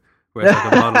something, where it's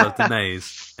like a model of the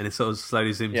maze, and it sort of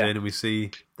slowly zooms in, and we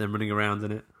see them running around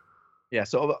in it. Yeah.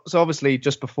 So obviously,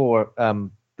 just before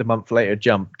the month later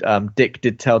jump, Dick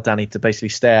did tell Danny to basically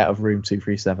stay out of room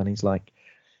 237.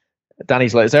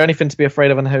 Danny's like, is there anything to be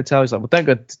afraid of in the hotel? He's like, well, don't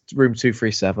go to room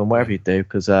 237, whatever you do,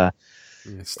 because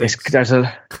there's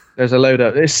a load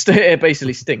of it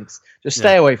basically stinks. Just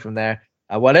stay away from there.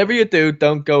 Whatever you do,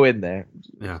 don't go in there.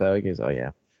 Yeah. So he goes, oh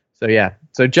yeah.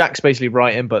 So Jack's basically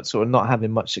writing, but sort of not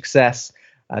having much success.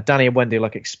 Danny and Wendy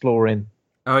like exploring.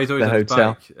 Oh, he's always the on his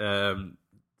hotel. Bike,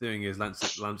 doing his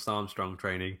Lance Armstrong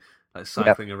training, like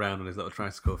cycling around on his little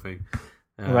tricycle thing,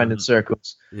 around in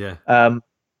circles. Yeah.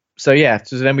 So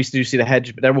then we do see the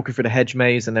hedge. They're walking through the hedge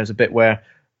maze, and there's a bit where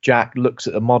Jack looks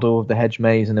at the model of the hedge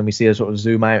maze, and then we see a sort of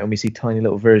zoom out, and we see tiny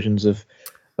little versions of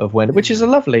Wendy, which is a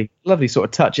lovely sort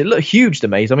of touch. It looked huge, the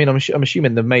maze. I mean, I'm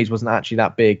assuming the maze wasn't actually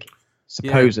that big,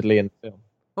 supposedly in the film.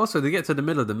 Also, they get to the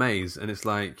middle of the maze, and it's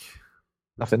like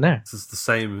nothing there. It's the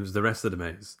same as the rest of the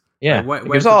maze. Yeah. Like,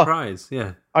 where's the prize?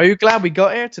 Yeah. Are you glad we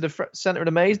got here to the center of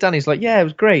the maze? Danny's like, yeah, it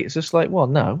was great. It's just like, well,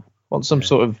 no, want some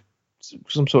sort of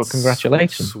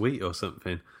congratulations, sweet or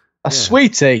something. A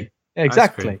sweetie. Yeah,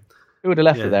 exactly. Who would have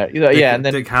left it there? And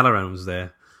then Dick Halloran was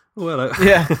there. Well,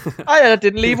 I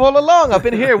didn't leave all along. I've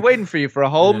been here waiting for you for a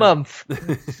whole month.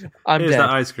 Here's that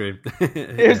ice cream.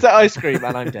 Here's that ice cream,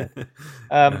 and I'm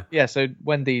dead. So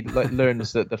Wendy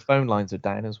learns that the phone lines are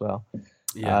down as well.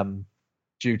 Yeah.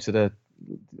 Due to the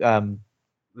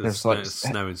there's like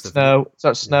snow and stuff.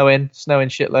 Starts snowing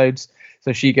shitloads.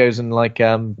 So she goes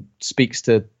and speaks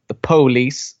to the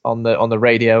police on the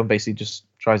radio and basically just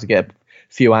tries to get a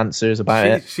few answers about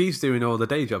it. She's doing all the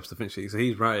day job stuff, isn't she? So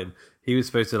he's writing. He was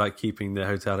supposed to keeping the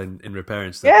hotel in repair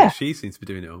and stuff. Yeah. But she seems to be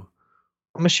doing it all.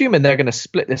 I'm assuming they're going to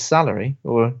split this salary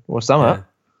or summer.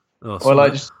 Yeah.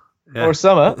 Or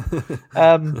summer.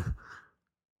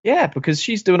 Because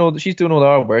she's doing all the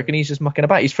hard work and he's just mucking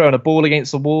about. He's throwing a ball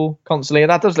against the wall constantly,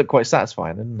 and that does look quite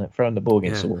satisfying, doesn't it? Throwing the ball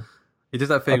against the wall. He does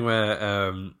that thing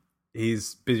where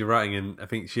he's busy writing, and I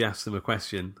think she asks him a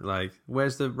question like,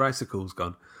 "Where's the ricicles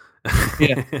gone?"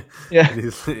 Yeah.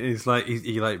 he's like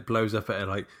he blows up at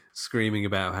her screaming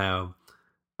about how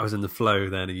I was in the flow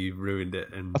then and you ruined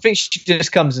it. And I think she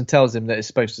just comes and tells him that it's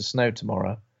supposed to snow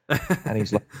tomorrow, and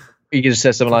he's like, he just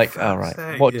says something like, "All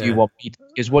right, what do you want me?"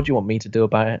 What do you want me to do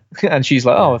about it? And she's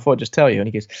like, "Oh, I thought I'd just tell you." And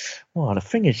he goes, "Well, the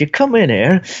thing is, you come in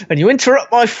here and you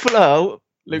interrupt my flow."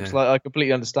 Luke's like, I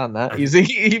completely understand that. He gets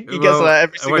that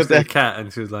every single day. I cat,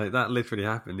 and she was like, that literally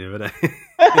happened the other day.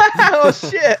 Oh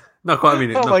shit! Not quite. I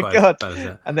mean, oh my god!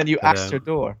 And then you axed her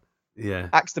door. Yeah.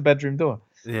 Axed the bedroom door.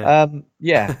 Yeah.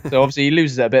 So obviously he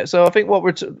loses it a bit. So I think what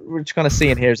we're kind of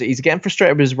seeing here is that he's getting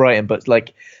frustrated with his writing, but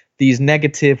these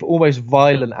negative, almost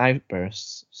violent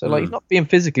outbursts. So he's not being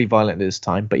physically violent at this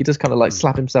time, but he does kind of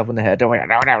slap himself in the head.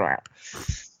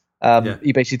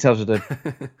 He basically tells her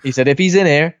he said, if he's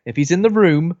in the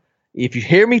room, if you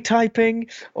hear me typing,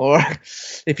 or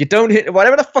if you don't hit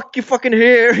whatever the fuck you fucking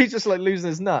hear, he's just like losing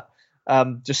his nut.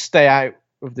 Just stay out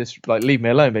of this, like leave me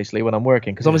alone basically when I'm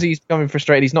working, because obviously he's becoming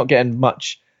frustrated. He's not getting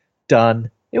much done.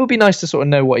 It would be nice to sort of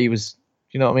know what he was,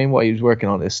 you know what I mean, what he was working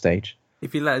on at this stage.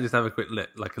 If you let her just have a quick look,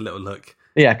 like a little look.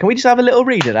 Yeah, can we just have a little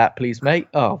read of that, please, mate?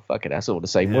 Oh, fuck it, that's all the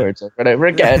same words over and over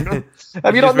again.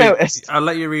 Have you not noticed? I'll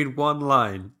let you read one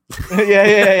line.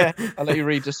 yeah. I'll let you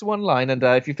read just one line, and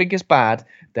if you think it's bad,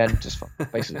 then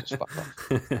basically just fuck off.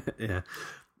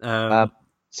 Yeah.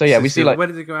 So yeah, we see like where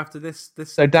did it go after this?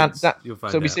 So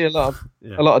we see a lot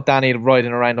of Danny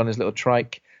riding around on his little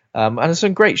trike. And there's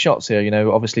some great shots here, you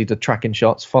know, obviously the tracking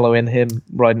shots following him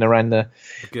riding around the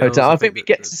hotel. I think we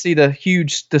get to see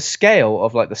the scale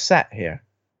of like the set here,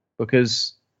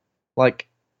 because like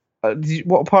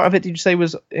what part of it did you say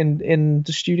was in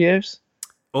the studios?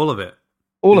 All of it.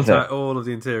 All of it. All of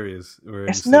the interiors were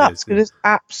it's nuts because it's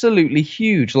absolutely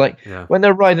huge. Like when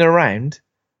they're riding around,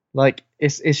 like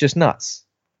it's just nuts.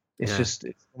 It's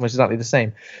almost exactly the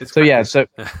same. So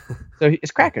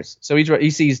it's crackers. So he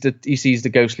sees the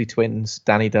ghostly twins.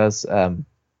 Danny does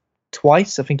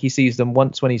twice. I think he sees them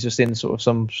once when he's just in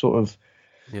some sort of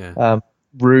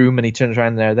room, and he turns around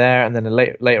and they're there. And then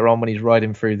later on when he's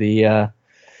riding through the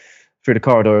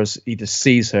corridors, he just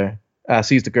sees the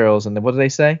girls. And then what do they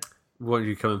say? Why don't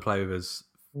you come and play with us?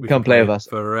 We come play with us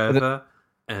forever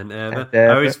and ever.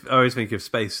 I always think of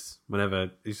Spaced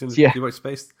whenever you watch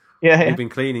Spaced. Yeah, you've been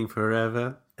cleaning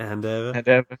forever and ever. And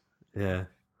ever. Yeah.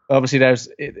 Obviously,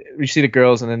 we see the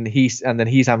girls, and then he's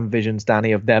having visions,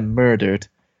 Danny, of them murdered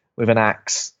with an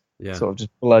axe, sort of just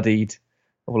bloodied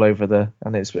all over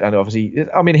and obviously,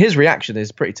 I mean, his reaction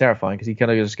is pretty terrifying because he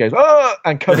kind of just goes, "Oh!"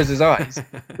 and covers his eyes,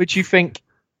 which you think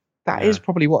that is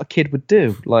probably what a kid would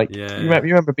do. Like, you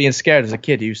remember being scared as a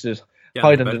kid. You used to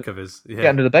hide under the bed covers. Get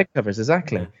under the bed covers,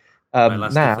 exactly. Yeah.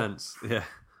 Last defense. Yeah.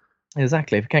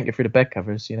 Exactly. If you can't get through the bed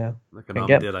covers, you know. Like an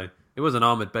armadillo. It was an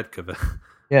armored bed cover.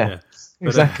 Yeah.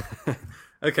 Exactly.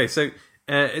 Okay, so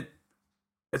at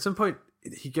some point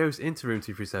he goes into room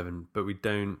 237, but we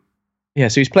don't. Yeah,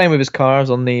 so he's playing with his cars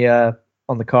on the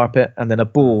carpet, and then a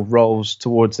ball rolls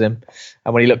towards him,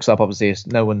 and when he looks up, obviously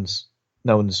no one's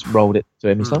rolled it to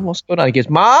him. He's like, "What's going on?" He goes,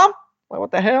 "Mom,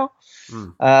 what the hell?"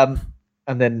 And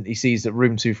then he sees that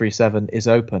room 237 is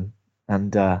open,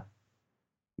 and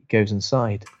he goes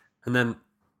inside. And then,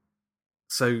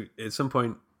 so at some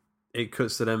point, it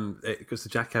cuts to them. It cuts to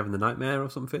Jack having the nightmare or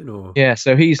something, or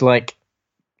so he's like,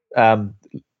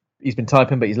 he's been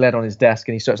typing, but he's led on his desk,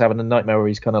 and he starts having a nightmare where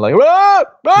he's kind of like,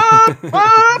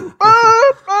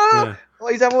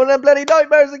 he's having one of them bloody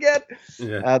nightmares again.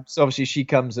 Yeah. So obviously she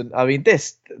comes, and I mean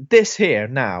this here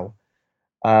now.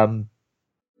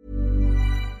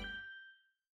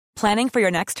 Planning for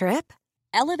your next trip?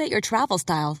 Elevate your travel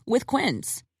style with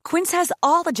Quince. Quince has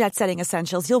all the jet-setting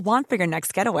essentials you'll want for your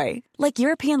next getaway, like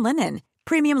European linen,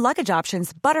 premium luggage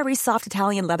options, buttery soft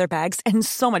Italian leather bags, and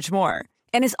so much more.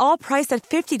 And is all priced at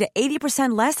 50 to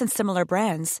 80% less than similar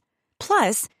brands.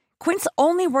 Plus, Quince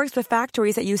only works with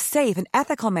factories that use safe and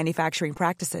ethical manufacturing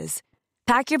practices.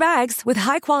 Pack your bags with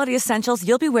high-quality essentials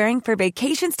you'll be wearing for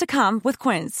vacations to come with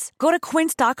Quince. Go to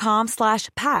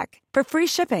quince.com/pack for free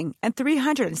shipping and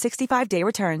 365-day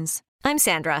returns. I'm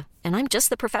Sandra, and I'm just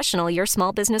the professional your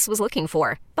small business was looking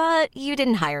for. But you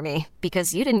didn't hire me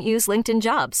because you didn't use LinkedIn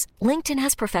Jobs. LinkedIn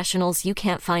has professionals you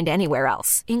can't find anywhere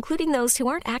else, including those who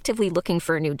aren't actively looking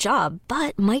for a new job,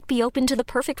 but might be open to the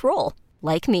perfect role,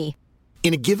 like me.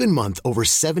 In a given month, over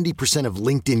 70% of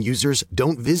LinkedIn users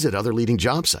don't visit other leading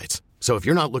job sites. So if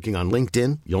you're not looking on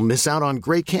LinkedIn, you'll miss out on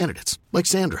great candidates like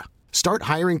Sandra. Start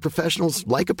hiring professionals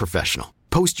like a professional.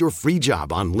 Post your free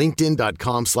job on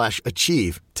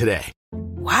linkedin.com/achieve today.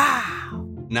 Wow.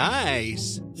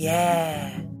 Nice.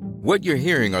 Yeah. What you're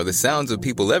hearing are the sounds of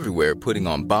people everywhere putting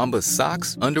on Bombas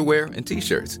socks, underwear, and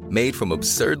T-shirts made from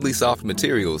absurdly soft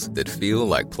materials that feel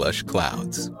like plush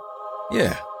clouds.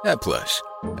 Yeah, that plush.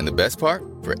 And the best part?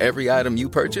 For every item you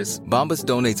purchase, Bombas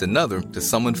donates another to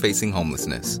someone facing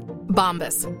homelessness.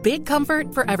 Bombas. Big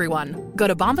comfort for everyone. Go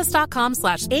to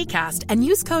bombas.com/ACAST and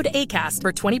use code ACAST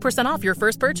for 20% off your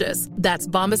first purchase. That's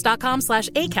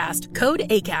bombas.com/ACAST. Code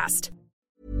ACAST.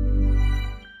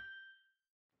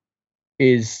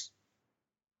 Is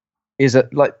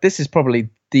this is probably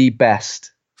the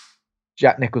best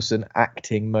Jack Nicholson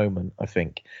acting moment, I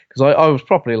think, because I was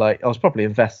properly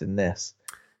invested in this,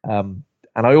 and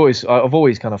I've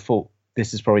always kind of thought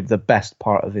this is probably the best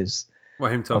part of his.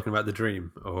 Well, him talking about the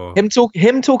dream, or him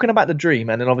talking about the dream,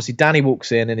 and then obviously Danny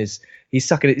walks in and he's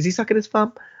sucking. Is he sucking his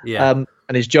thumb? Yeah. And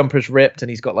his jumper's ripped, and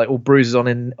he's got like all bruises on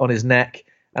his neck,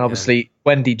 And obviously,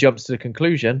 Wendy jumps to the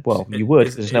conclusion. Well, you would,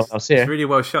 because there's no one else here. It's really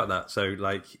well shot, that. So,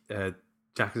 like,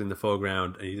 Jack is in the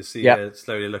foreground, and you just see her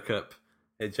slowly look up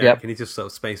at Jack, and he's just sort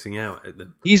of spacing out at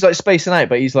them. He's like spacing out,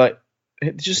 but he's like,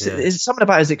 there's something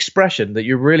about his expression that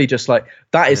you're really just like,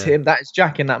 that is him, that is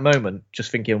Jack in that moment,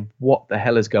 just thinking, what the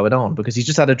hell is going on? Because he's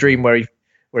just had a dream where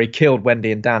he killed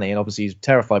Wendy and Danny, and obviously he's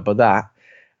terrified by that.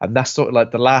 And that's sort of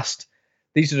like the last.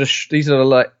 These are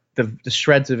like the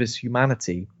shreds of his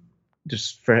humanity,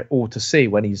 just for all to see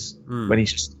when he's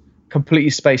just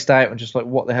completely spaced out and just like,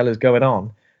 what the hell is going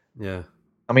on? Yeah,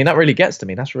 I mean, that really gets to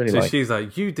me. That's really so she's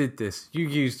like, you did this. You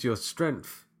used your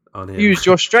strength on him. Used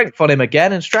your strength on him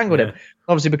again and strangled him.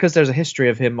 Obviously, because there's a history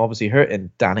of him obviously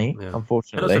hurting Danny.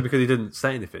 Unfortunately, and also because he didn't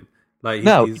say anything. Like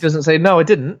he doesn't say no, I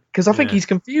didn't, because I think he's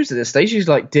confused at this stage. He's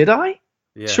like, did I?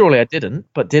 Yeah. Surely I didn't,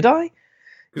 but did I?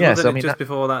 Yeah. So, I mean, just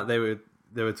before that, they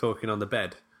were talking on the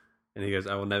bed, and he goes,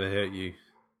 "I will never hurt you."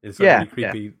 It's like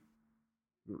really creepy.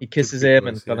 He kisses him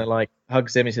and kind of like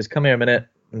hugs him. He says, "Come here a minute,"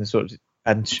 and sort of,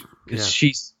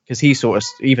 because he sort of,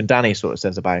 even Danny sort of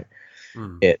says about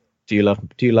it. Do you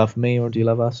love me, or do you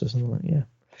love us, or something like that?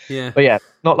 Yeah. But yeah,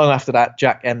 not long after that,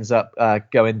 Jack ends up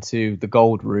going to the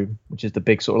Gold Room, which is the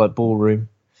big sort of like ballroom.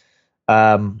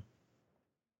 And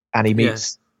he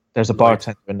meets. There's a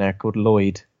bartender in there called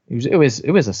Lloyd. It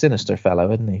was a sinister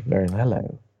fellow, isn't he? Very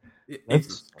mellow. He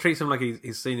treats him like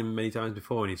he's seen him many times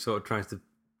before, and he sort of tries to.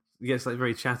 He gets like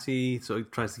very chatty. Sort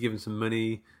of tries to give him some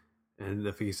money, and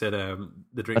I think he said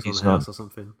the drinks on the house or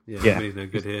something. Yeah, money's no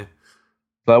good here.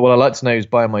 But well, I'd like to know who's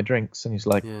buying my drinks, and he's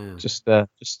like, just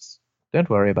don't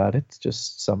worry about it. It's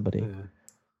just somebody. Yeah.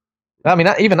 I mean,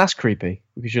 even that's creepy,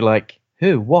 because you're like,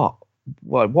 who, what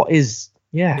is?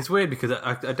 Yeah, it's weird because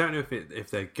I don't know if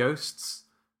they're ghosts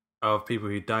of people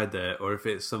who died there, or if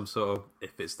it's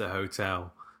if it's the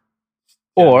hotel,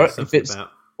 or if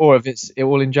it's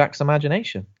all in Jack's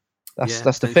imagination.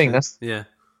 That's the thing. That's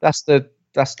the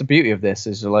beauty of this,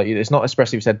 is like, it's not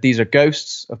expressly said these are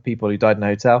ghosts of people who died in the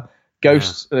hotel.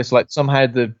 Ghosts. It's like somehow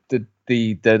the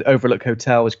Overlook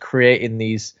Hotel is creating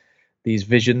these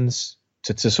visions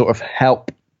to sort of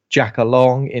help Jack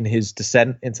along in his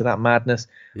descent into that madness.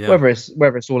 Yeah. Whether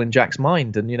it's all in Jack's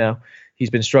mind, and he's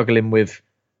been struggling with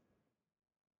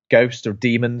ghosts or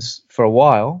demons for a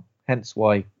while, hence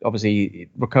why obviously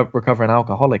recovering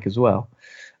alcoholic as well,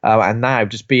 and now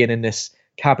just being in this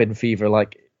cabin fever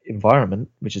like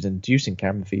environment, which is inducing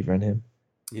cabin fever in him,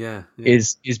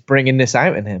 is bringing this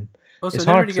out in him. Also, it's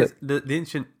hard really the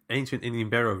ancient Indian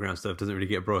burial ground stuff doesn't really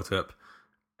get brought up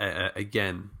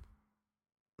again.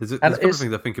 There's a couple of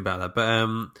things I think about that, but I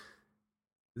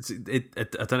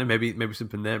don't know. Maybe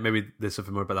something there. Maybe there's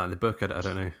something more about that in the book. I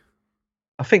don't know.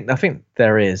 I think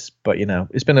there is, but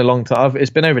it's been a long time.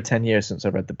 It's been over 10 years since I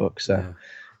read the book, so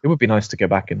it would be nice to go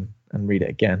back and read it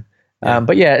again. Yeah.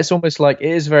 But yeah, it's almost like it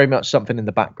is very much something in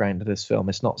the background of this film.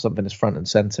 It's not something that's front and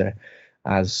center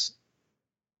as.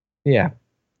 Yeah.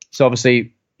 So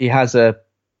obviously he has a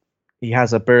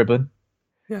bourbon.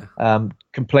 Yeah.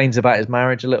 Complains about his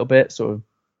marriage a little bit, sort of.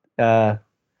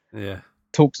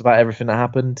 Talks about everything that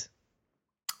happened.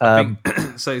 I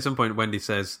think, so at some point Wendy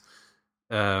says,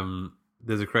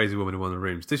 "There's a crazy woman in one of the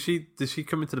rooms." Does she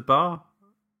come into the bar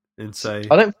and say?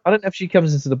 I don't know if she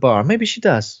comes into the bar. Maybe she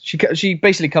does. She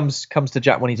basically comes to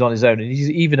Jack when he's on his own, and he's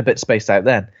even a bit spaced out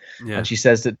then. Yeah. And she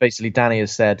says that basically Danny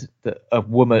has said that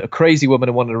a crazy woman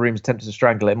in one of the rooms attempted to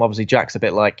strangle him. Obviously Jack's a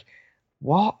bit like,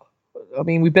 what? I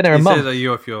mean, we've been here a month. Says, "Are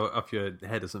you off your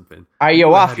head or something? Are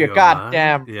you off your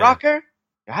goddamn rocker?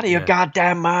 Out of your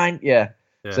goddamn mind?" Yeah.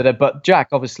 So but Jack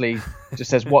obviously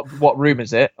just says, "What room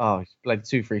is it?" Oh, it's like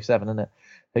 237, isn't it?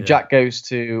 So Jack goes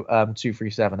to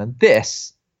 237, and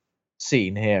this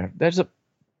scene here, there's a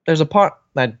part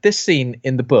now. This scene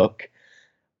in the book,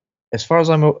 as far as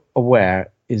I'm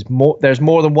aware, there's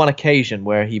more than one occasion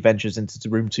where he ventures into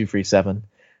room 237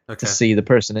 to see the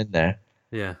person in there.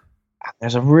 Yeah.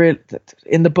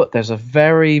 In the book, there's a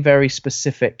very, very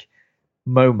specific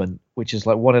moment, which is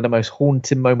like one of the most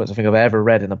haunting moments I think I've ever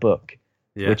read in a book,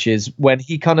 which is when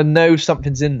he kind of knows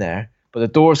something's in there, but the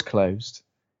door's closed,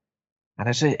 and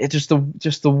it's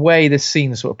just the way this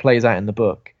scene sort of plays out in the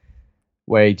book,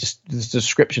 where there's a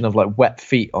description of like wet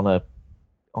feet on a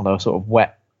sort of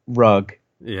wet rug,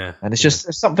 and it's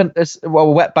just something. A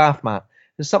wet bath mat.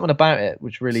 There's something about it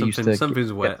which really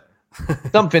something's wet.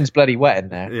 Something's bloody wet in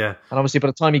there. Yeah. And obviously by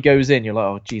the time he goes in, you're like,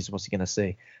 oh Jesus, what's he gonna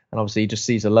see? And obviously he just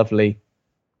sees a lovely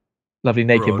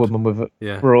naked woman with a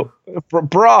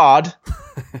broad.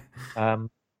 And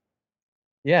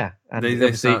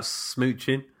they start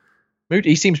smooching.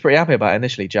 He seems pretty happy about it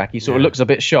initially, Jack. He sort of looks a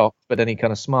bit shocked, but then he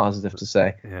kind of smiles as if to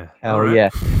say, hell yeah.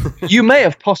 You may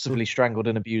have possibly strangled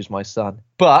and abused my son,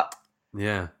 but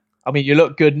I mean, you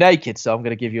look good naked, so I'm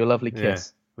going to give you a lovely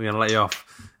kiss. We're going to let you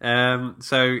off. And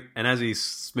as he's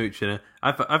smooching her,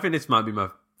 I think this might be my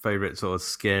favourite sort of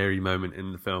scary moment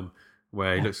in the film,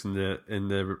 where he looks in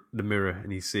the mirror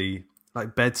and you see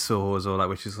like bed sores or like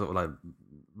which is sort of like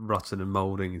rotten and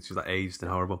moulding, and she's like aged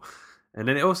and horrible. And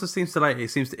then it also seems to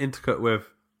intercut with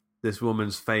this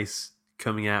woman's face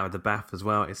coming out of the bath as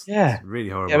well. It's really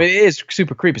horrible. Yeah, I mean, it is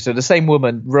super creepy. So the same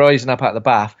woman rising up out of the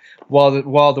bath while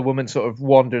the woman sort of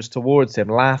wanders towards him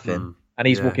laughing, and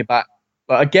he's walking back.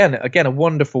 But again, a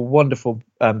wonderful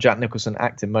Jack Nicholson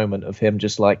acting moment of him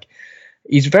just like,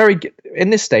 he's very good in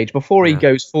this stage before he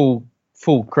goes full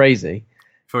crazy.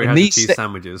 Before he has the cheese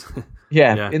sandwiches.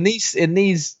 In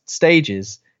these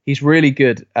stages, he's really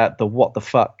good at the what the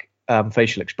fuck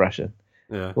facial expression.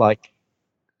 Yeah. Like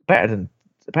better than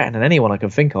anyone I can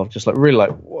think of. Just like really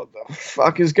like, what the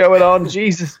fuck is going on?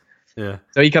 Jesus. Yeah.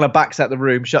 So he kind of backs out the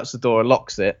room, shuts the door,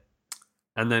 locks it.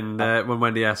 And then when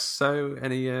Wendy asks, so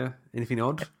anything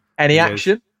odd? Any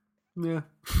action? Yeah.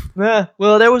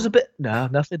 Well, there was a bit. No,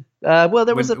 nothing. Well,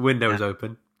 there was a window was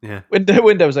open. Yeah.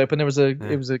 Window was open. There was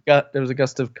a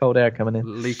gust of cold air coming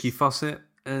in. Leaky faucet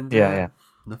and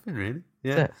nothing really.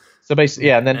 Yeah. So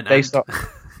basically, and then they start.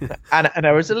 and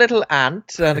there was a little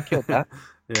ant, and I killed that.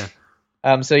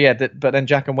 Yeah. So yeah, but then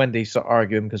Jack and Wendy start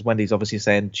arguing because Wendy's obviously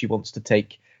saying she wants to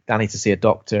take Danny to see a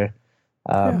doctor.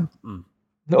 Oh.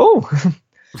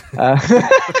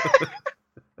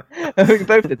 We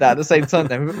both did that at the same time.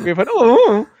 Then we went,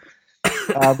 oh.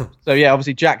 So yeah,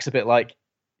 obviously Jack's a bit like,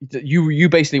 you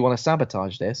basically want to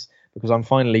sabotage this because I'm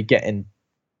finally getting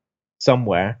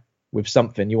somewhere with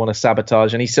something. You want to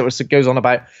sabotage, and he sort of goes on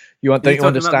about don't you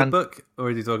understand about the book,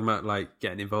 or is he talking about like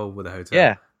getting involved with the hotel?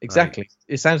 Yeah, exactly.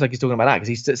 It sounds like he's talking about that because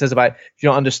he says about, if you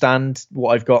don't understand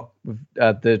what I've got with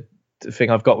the thing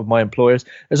I've got with my employers.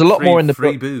 There's a lot more in the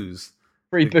free book. Booze.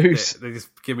 Free booze. They just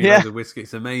give me loads of whiskey.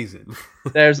 It's amazing.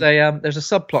 There's a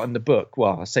subplot in the book.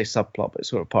 Well, I say subplot, but it's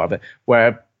sort of part of it,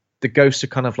 where the ghosts are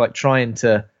kind of like trying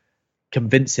to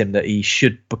convince him that he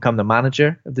should become the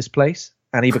manager of this place,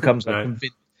 and he becomes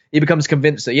he becomes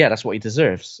convinced that that's what he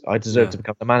deserves. I deserve to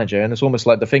become the manager, and it's almost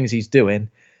like the things he's doing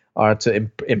are to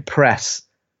impress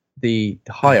the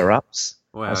higher ups,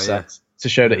 to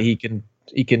show that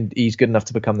he's good enough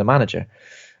to become the manager.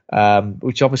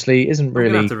 Which obviously isn't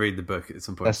really. We'll have to read the book at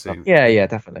some point soon. Yeah,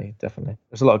 definitely.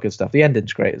 There's a lot of good stuff. The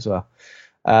ending's great as well.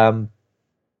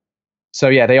 So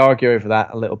yeah, they argue over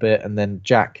that a little bit, and then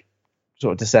Jack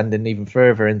sort of descending even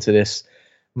further into this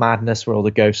madness where all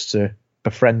the ghosts are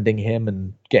befriending him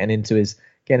and getting into his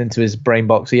brain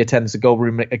box. He attends the gold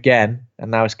room again,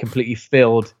 and now it's completely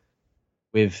filled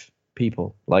with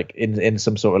people, like in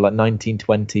some sort of like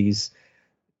 1920s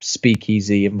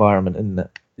speakeasy environment, isn't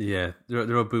it? Yeah,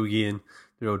 they're all boogieing,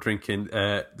 they're all drinking.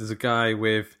 There's a guy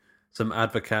with some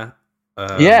Advocaat,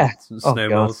 some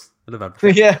snowballs. I love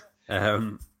Advocaat. Yeah.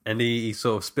 And he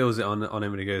sort of spills it on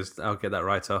him, and he goes, "I'll get that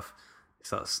right off." He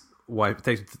starts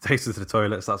takes it to the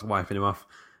toilet, starts wiping him off,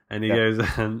 and he goes,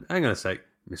 "Hang on a sec,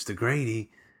 Mr. Grady,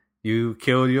 you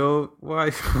killed your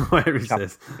wife." Whatever he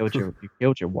says. You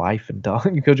killed your wife and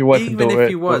dog. You killed your wife and daughter. Even if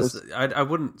he was, I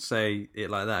wouldn't say it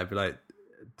like that. I'd be like,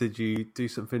 "Did you do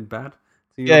something bad?"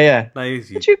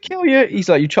 Did you kill your? He's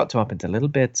like, you chopped him up into little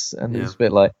bits, and it's a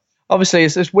bit like, obviously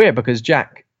it's weird because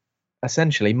Jack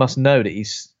essentially must know that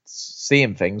he's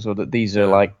seeing things, or that these are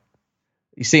like,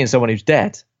 he's seeing someone who's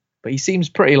dead, but he seems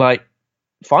pretty like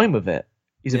fine with it.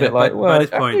 He's a bit like, well, by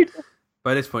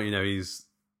this point,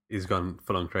 he's gone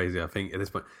full on crazy. I think at this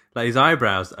point, like his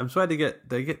eyebrows, I'm sure they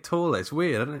get taller. It's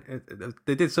weird. I don't.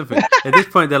 They did something at this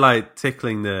point. They're like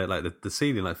tickling the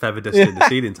ceiling, like feather dusting the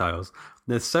ceiling tiles.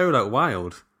 They're so like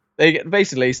wild.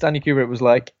 Basically, Stanley Kubrick was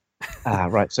like,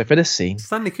 right. So for this scene,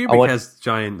 Stanley Kubrick has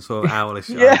giant sort of owlish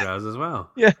eyebrows as well.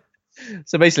 Yeah.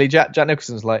 So basically, Jack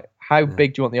Nicholson's like, how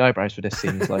big do you want the eyebrows for this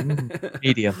scene? He's like,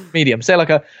 medium. Say like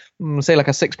a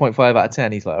 6.5 out of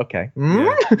 10. He's like, okay,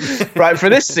 right, for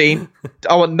this scene,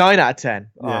 I want 9 out of 10.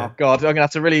 Yeah. Oh God, I'm gonna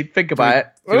have to really think about it.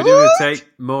 Do we do a take?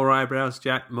 More eyebrows,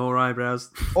 Jack. More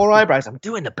eyebrows. More eyebrows. I'm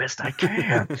doing the best I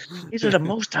can. These are the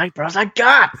most eyebrows I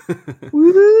got.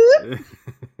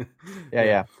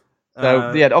 Yeah. So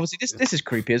obviously this is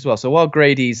creepy as well. So while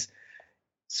Grady's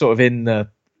sort of in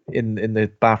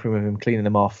the bathroom with him, cleaning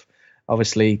them off,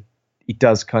 obviously he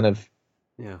does kind of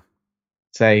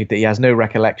say that he has no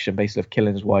recollection basically of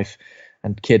killing his wife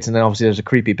and kids. And then obviously there's a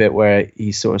creepy bit where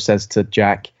he sort of says to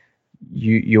Jack,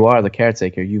 you are the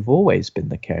caretaker, you've always been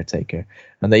the caretaker,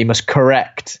 and that he must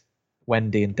correct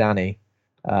Wendy and Danny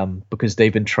because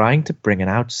they've been trying to bring an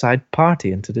outside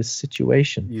party into this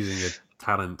situation. Using a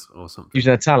talent or something.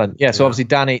 Using a talent, yeah. So obviously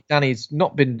Danny's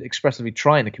not been expressly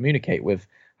trying to communicate with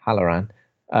Halloran,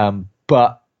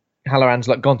 but Halloran's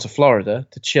like gone to Florida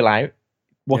to chill out,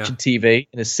 watching TV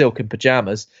in his silken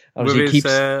pajamas. With he's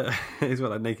got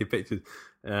like naked pictures.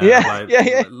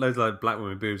 Loads of like black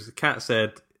women boobs. The cat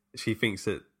said she thinks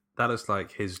that looks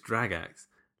like his drag act.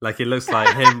 Like it looks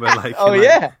like him with like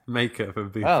makeup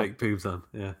and fake boobs on.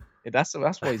 Yeah. That's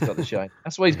why he's got the shine.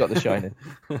 That's why he's got the shining.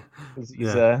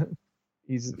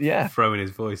 He's throwing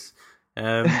his voice.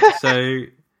 So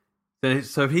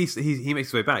he makes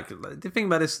his way back. The thing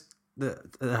about this, the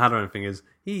Halloran thing is,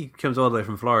 he comes all the way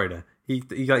from Florida. He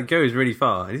like goes really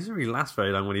far, and he doesn't really last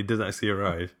very long when he does actually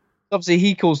arrive. Obviously,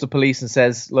 he calls the police and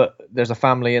says, "Look, there's a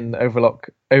family in Overlook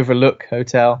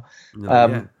Hotel,"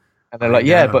 and they're like,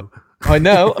 "Yeah, but I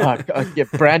know, I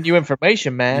get brand new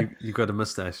information, man. You got a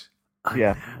mustache."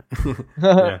 Yeah,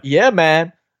 yeah,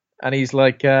 man. And he's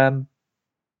like,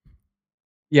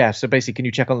 So basically, can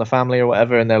you check on the family or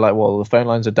whatever? And they're like, well, the phone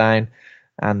lines are down,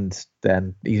 and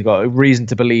then he's got a reason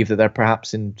to believe that they're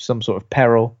perhaps in some sort of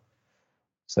peril.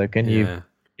 So can you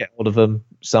get hold of them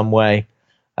some way?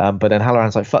 But then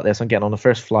Halloran's like, fuck this, I'm getting on the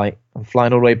first flight. I'm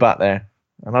flying all the way back there.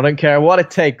 And I don't care what it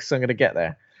takes, I'm going to get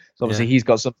there. So obviously he's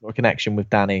got some sort of connection with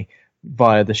Danny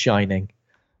via The Shining.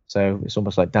 So it's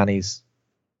almost like Danny's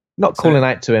not calling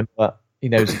out to him, but he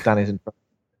knows that Danny's in front.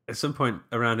 At some point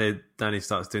around here, Danny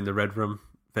starts doing the red rum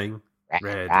thing.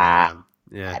 Red rum.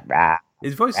 Yeah.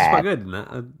 His voice is quite good in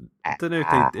that. I don't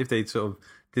know if they sort of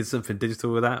did something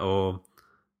digital with that or,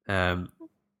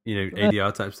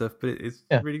 ADR type stuff, but it's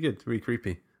really good, really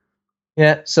creepy.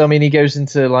 Yeah, so he goes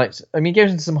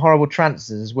into some horrible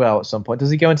trances as well at some point. Does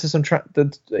he go into some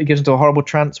he goes into a horrible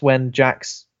trance when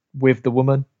Jack's with the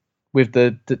woman, with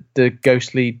the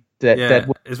ghostly dead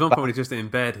woman? There's one point when he's just in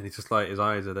bed and he's just like, his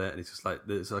eyes are there and he's just like,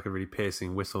 it's like a really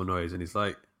piercing whistle noise and he's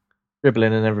like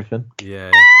dribbling and everything.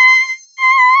 Yeah.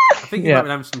 I think he might be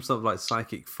having some sort of like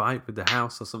psychic fight with the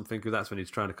house or something, because that's when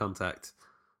he's trying to contact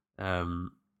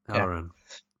Halloran.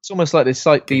 It's almost like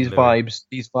these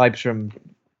vibes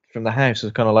from the house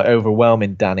is kind of like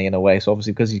overwhelming Danny in a way. So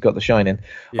obviously because he's got The Shining,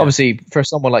 obviously for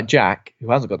someone like Jack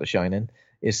who hasn't got The Shining,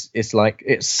 it's like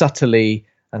it subtly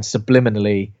and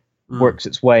subliminally works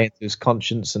its way into his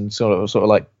conscience and sort of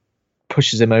like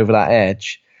pushes him over that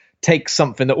edge, takes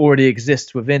something that already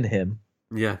exists within him,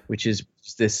 which is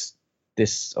this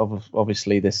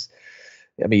obviously this.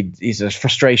 I mean, he's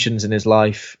frustrations in his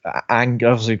life, anger,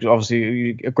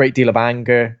 obviously a great deal of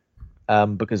anger,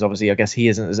 because obviously I guess he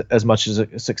isn't as much as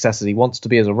a success as he wants to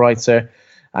be as a writer.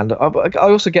 And I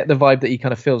also get the vibe that he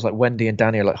kind of feels like Wendy and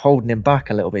Danny are like holding him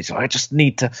back a little bit. So I just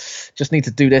need to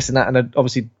do this and that. And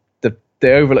obviously the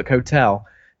Overlook Hotel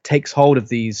takes hold of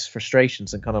these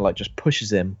frustrations and kind of like just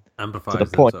pushes him amplifies to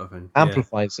the point, sort of thing.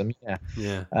 Amplifies them.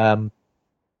 Yeah.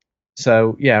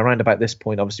 So around about this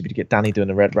point, obviously we get Danny doing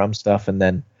the Red Rum stuff, and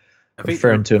then I think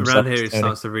referring to himself. Around here, it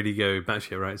starts to really go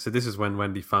batshit, right? So this is when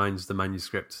Wendy finds the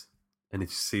manuscript, and he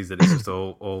sees that it's just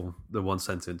all the one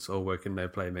sentence, all work and no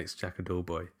play makes Jack a dull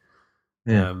boy.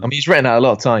 Yeah, he's written that a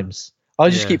lot of times. I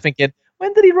just keep thinking,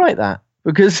 when did he write that?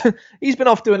 Because he's been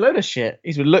off doing a load of shit.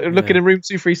 He's been looking in room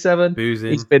 237.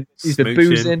 Boozing. He's been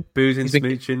boozing,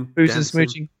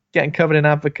 smooching, getting covered in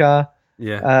Advocaat.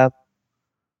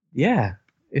 Yeah.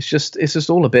 It's just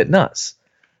all a bit nuts.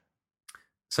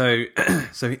 So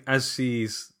as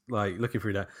she's like looking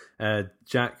through that,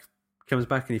 Jack comes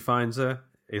back and he finds her.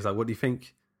 He's like, "What do you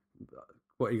think?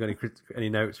 What are you got? Any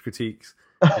notes, critiques?"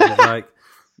 And he's like,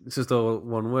 "It's just all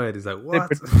one word." He's like, "What?"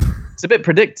 It's a bit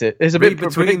predictive. It's a bit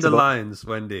between the lines,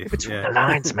 Wendy. Between the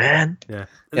lines, man.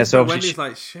 Yeah. So Wendy's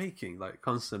like shaking like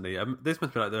constantly. This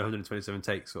must be like the 127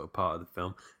 takes sort of part of the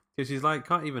film, because she's like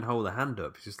can't even hold her hand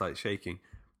up. She's just like shaking.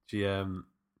 She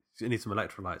needs some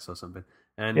electrolytes or something.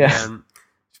 And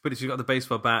she's got the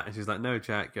baseball bat and she's like, "No,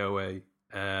 Jack, go away."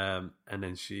 And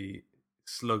then she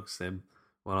slugs him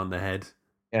one on the head.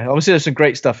 Yeah, obviously there's some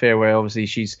great stuff here where obviously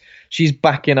she's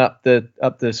backing up the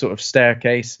sort of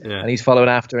staircase, and he's following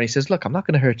after, and he says, "Look, I'm not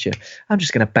going to hurt you. I'm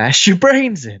just going to bash your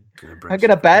brains in. I'm going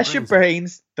to bash your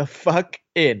brains the fuck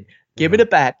in. Give me the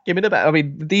bat. Give me the bat." I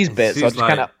mean, these bits. She's I just like,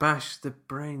 kind of bash the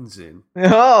brains in.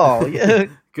 Oh yeah,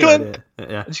 good.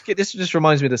 Yeah. This just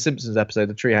reminds me of the Simpsons episode,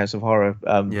 the Treehouse of Horror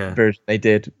version they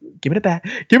did. Give me the bat.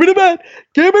 Give me the bat.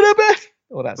 Give me the bat.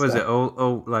 All that. What stuff. is it?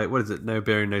 Oh, like what is it? No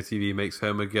beer and no TV makes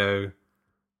Homer go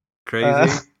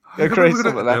crazy. Go crazy.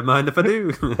 Like that. Don't mind if I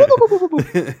do.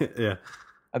 Yeah.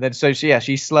 And then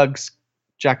she slugs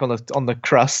Jack on the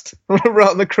crust, right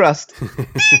on the crust.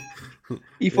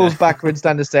 He falls backwards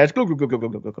down the stairs. Glug, glug, glug,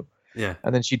 glug, glug, glug. Yeah.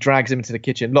 And then she drags him into the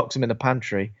kitchen, locks him in the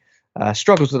pantry,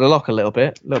 struggles with the lock a little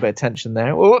bit of tension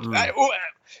there.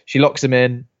 She locks him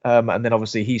in, and then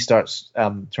obviously he starts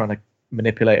trying to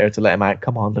manipulate her to let him out.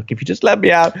 Come on, look, if you just let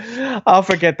me out, I'll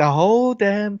forget the whole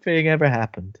damn thing ever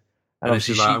happened. And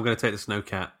she's like, I'm going to take the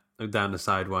snowcat down the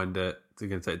sidewinder to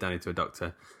go take Danny to a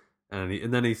doctor.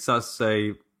 And then he starts to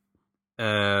say,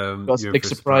 got a big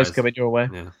surprise coming your way.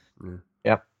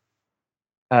 Yeah.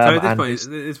 So at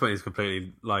this point, he's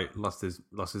completely like lost his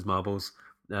marbles.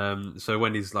 So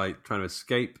when he's like trying to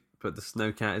escape, but the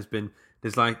snowcat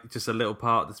there's like just a little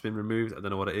part that's been removed. I don't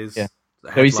know what it is. Yeah.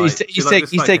 So he's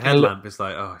taking a look. It's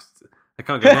like, oh, I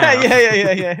can't go now.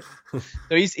 yeah.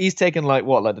 So he's taken like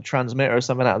the transmitter or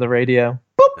something out of the radio.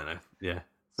 Boop. I don't know. Yeah.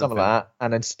 Something like that,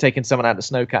 and then taking someone out of the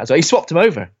snowcat. So he swapped him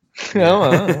over.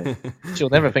 She'll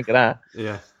never think of that.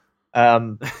 Yeah.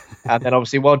 And then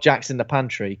obviously while Jack's in the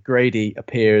pantry, Grady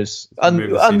appears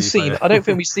unseen. I don't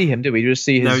think we see him, do we? Just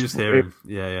see his. No, we just hear him.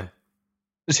 Yeah.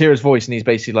 Just hear his voice, and he's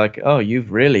basically like, "Oh,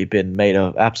 you've really been made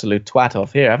an absolute twat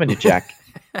off here, haven't you, Jack?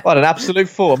 What an absolute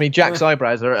fool." I mean, Jack's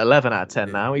eyebrows are at 11 out of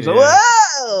 10 now. He's like,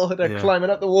 "Whoa!" They're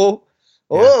climbing up the wall.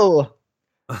 Oh.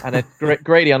 And then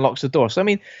Grady unlocks the door. So I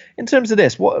mean, in terms of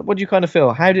this, what do you kind of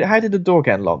feel? How did the door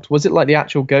get unlocked? Was it like the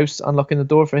actual ghosts unlocking the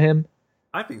door for him?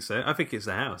 I think so. I think it's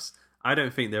the house. I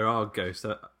don't think there are ghosts.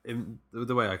 In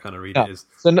the way I kind of read it is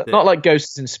so not like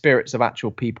ghosts and spirits of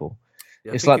actual people.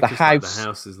 Yeah, it's like the house. Like the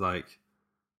house is like,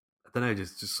 I don't know,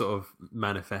 just sort of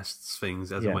manifests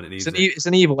things as and when it needs. It's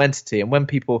an evil entity, and when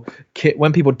people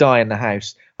die in the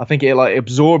house, I think it like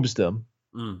absorbs them.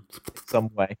 Some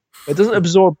way. It doesn't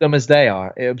absorb them as they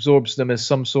are. It absorbs them as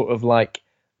some sort of like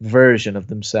version of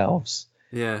themselves.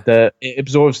 Yeah. It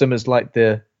absorbs them as like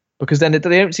because then they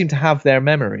don't seem to have their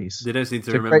memories. They don't seem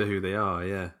to remember who they are.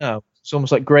 Yeah. No, it's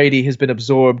almost like Grady has been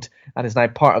absorbed and is now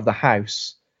part of the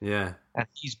house. Yeah. And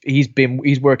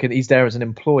he's working. He's there as an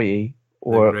employee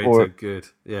or good.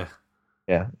 Yeah.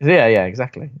 Yeah.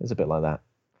 Exactly. It's a bit like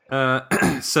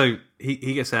that. So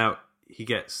he gets out. He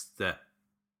gets the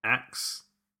axe.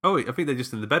 Oh, I think they're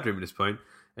just in the bedroom at this point.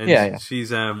 And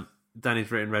she's Danny's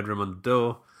written Red Rum on the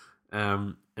door,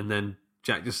 and then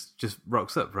Jack just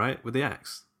rocks up right with the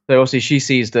axe. So obviously she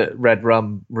sees that Red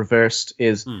Rum reversed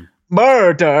is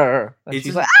murder, and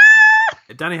she's like, "Ah!"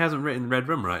 Danny hasn't written Red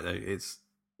Rum right though.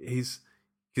 He's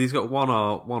got one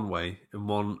R one way and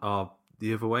one R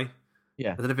the other way.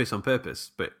 Yeah, I don't know if it's on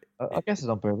purpose, but I guess it's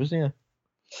on purpose. Yeah.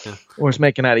 Or it's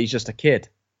making out he's just a kid.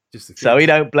 Just so he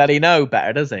don't bloody know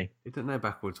better, does he? He doesn't know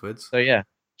backwards words. So yeah,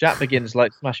 Jack begins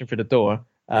like smashing through the door.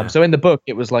 So in the book,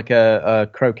 it was like a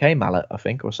croquet mallet, I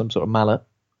think, or some sort of mallet.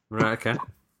 Right. Okay.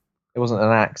 It wasn't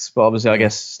an axe, but obviously, I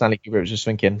guess Stanley Kubrick was just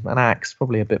thinking an axe,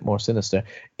 probably a bit more sinister,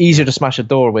 easier to smash a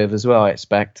door with as well. I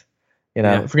expect.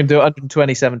 If we're gonna do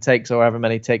 127 takes or however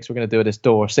many takes we're gonna do at this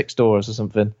door, 6 doors or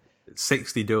something.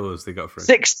 60 doors they got for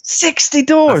it. 60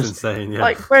 doors. That's insane. Yeah.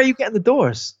 Like, where are you getting the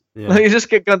doors? Yeah. Like, you just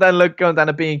going down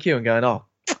a B&Q and going, oh,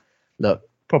 look,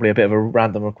 probably a bit of a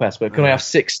random request, but can I have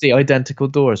 60 identical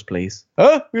doors, please?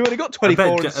 We've only got 24.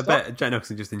 I bet Jack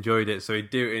Nicholson just enjoyed it, so he'd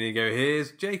do it and he'd go,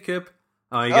 here's Jacob.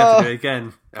 Oh, you got to do it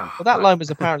again. Well, that line was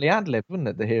apparently ad-libbed, wasn't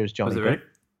it? The Here's Johnny. Was it really?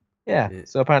 Yeah.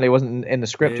 So apparently it wasn't in the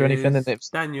script or anything. And it's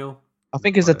Daniel. I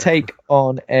think it's a take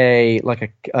on a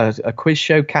quiz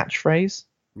show catchphrase.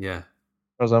 Yeah.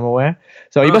 As I'm aware.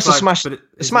 So he must have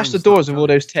smashed the doors with all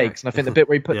those takes, and I think the bit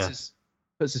where he puts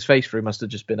his face through must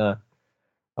have just been a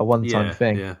one-time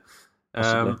thing.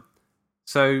 Yeah.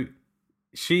 So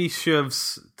she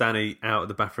shoves Danny out of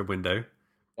the bathroom window.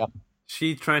 Yep.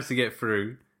 She tries to get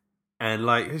through, and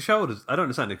like her shoulders, I don't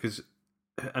understand it because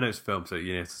I know it's film, so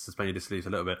you know to suspend your disbelief a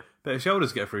little bit, but her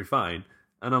shoulders get through fine.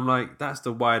 And I'm like, that's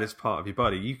the widest part of your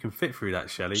body. You can fit through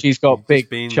that, Shelley. She's got big,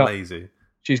 being lazy.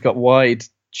 She's got wide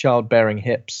childbearing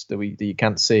hips that you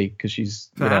can't see because she's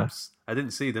perhaps I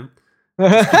didn't see them.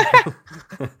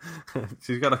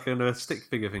 She's got like a stick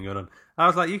figure thing going on. I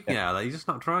was like, you can get out of that. You're just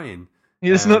not trying.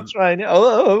 You're just not trying.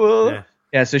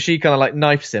 Yeah. So she kind of like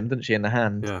knifes him, doesn't she, in the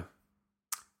hand? Yeah.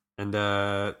 And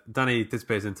Danny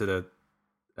disappears into the.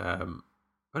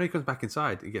 When he comes back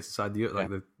inside, he gets inside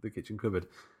the kitchen cupboard,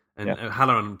 and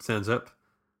Halloran turns up.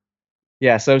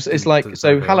 Yeah, so it's like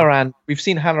Halloran. We've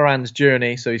seen Halloran's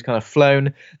journey. So he's kind of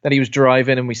flown. Then he was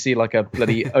driving, and we see like a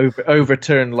bloody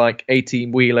overturned like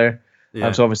 18-wheeler.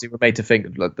 Yeah. So obviously we're made to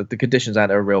think that the conditions out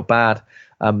there are real bad.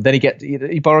 Then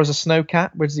he borrows a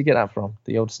snowcat. Where does he get that from?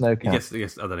 The old snowcat. He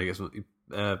gets I don't know. He gets one. He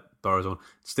borrows one,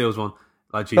 steals one.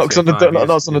 Like GTA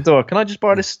knocks on the door. Can I just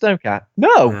borrow this snowcat?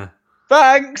 No,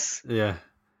 thanks. Yeah.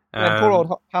 And then poor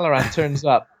old Halloran turns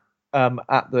up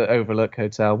at the Overlook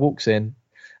Hotel, walks in.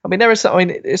 I mean, there's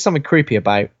something creepy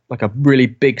about like a really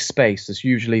big space that's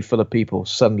usually full of people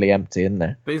suddenly empty, isn't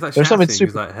there? But he's like There's shouting. something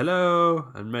He's like, "Hello,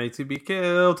 I'm ready to be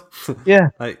killed." Yeah.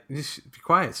 Like, just be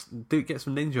quiet. Get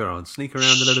some ninja on. Sneak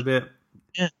around a little bit.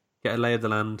 Yeah. Get a lay of the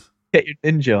land. Get your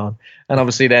ninja on. And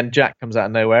obviously then Jack comes out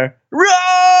of nowhere.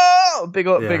 Roar! Big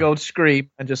old scream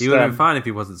and just... He would have been fine if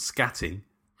he wasn't scatting.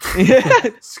 Yeah.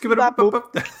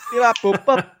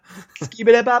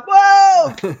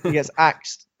 Whoa! He gets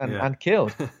axed and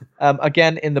killed.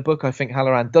 Again, in the book, I think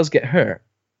Halloran does get hurt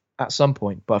at some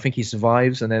point, but I think he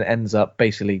survives and then ends up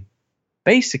basically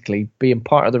being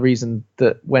part of the reason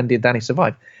that Wendy and Danny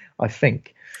survive, I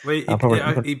think.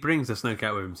 Well, he brings the snow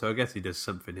cat with him, so I guess he does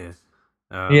something here.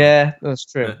 Yeah, that's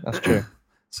true. That's true.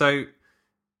 So,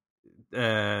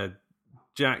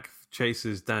 Jack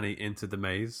chases Danny into the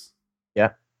maze. Yeah,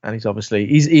 and he's obviously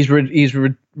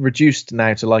reduced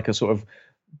now to like a sort of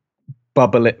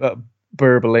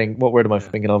burbling. What word am I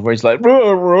thinking of? Where he's like,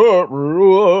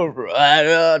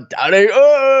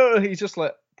 Danny, he's just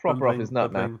like proper off his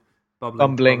nut now,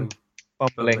 bumbling.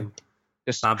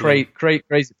 Just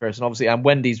crazy person, obviously. And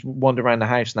Wendy's wandering around the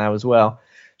house now as well.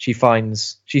 She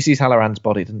sees Halloran's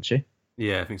body, doesn't she?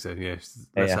 Yeah, I think so. Yeah,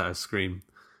 that's how I scream.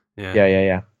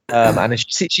 Yeah. And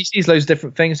she sees loads of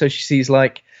different things. So she sees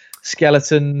like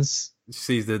skeletons. She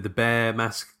sees the bear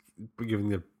mask giving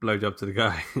the blowjob to the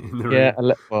guy in the room. Yeah,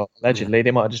 allegedly they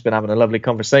might have just been having a lovely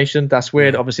conversation. That's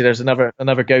weird. Yeah. Obviously, there's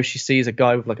another ghost. She sees a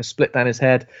guy with like a split down his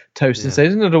head, toast, and says,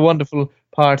 "Isn't it a wonderful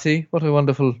party? What a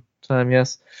wonderful time!"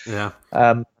 Yes. Yeah.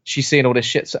 She's seeing all this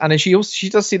shit, and then she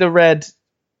does see the red.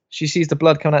 She sees the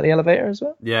blood coming out the elevator as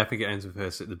well. Yeah, I think it ends with her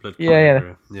the blood.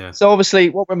 Yeah. So obviously,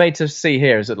 what we're made to see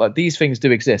here is that like these things do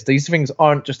exist. These things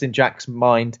aren't just in Jack's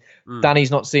mind.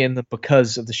 Danny's not seeing them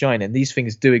because of The Shining. These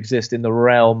things do exist in the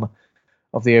realm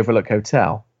of the Overlook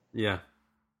Hotel. Yeah.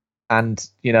 And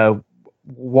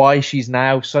why she's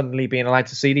now suddenly being allowed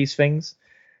to see these things,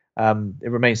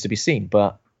 it remains to be seen.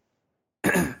 But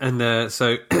and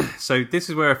so this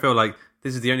is where I feel like.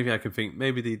 This is the only thing I can think.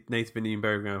 Maybe the Native Indian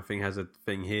burial ground thing has a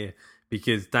thing here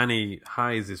because Danny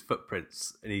hides his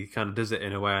footprints and he kind of does it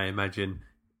in a way I imagine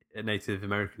Native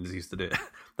Americans used to do it.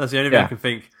 That's the only thing I can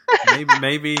think.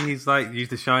 Maybe he's like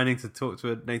used The Shining to talk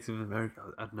to a Native American.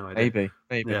 I have no idea.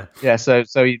 Maybe. Yeah. So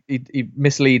he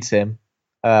misleads him,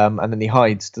 and then he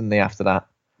hides, doesn't he? After that.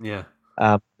 Yeah.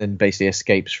 Then basically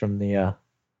escapes from the.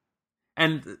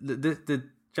 And the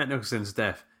Jack Nicholson's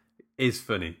death is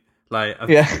funny. Like,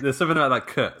 there's something about that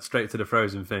cut straight to the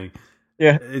frozen thing.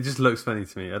 Yeah, it just looks funny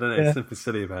to me. I don't know. There's something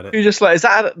silly about it. You're just like, is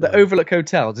that at the Overlook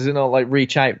Hotel? Does it not like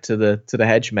reach out to the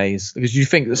hedge maze? Because you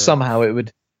think that somehow it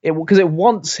would, because it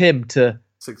wants him to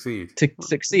succeed.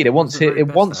 It wants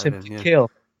him to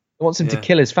kill. It wants him to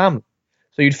kill his family.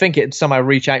 So you'd think it'd somehow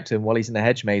reach out to him while he's in the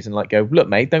hedge maze and like go, look,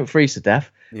 mate, don't freeze to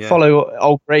death. Yeah. Follow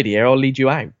old Grady here. I'll lead you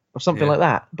out or something like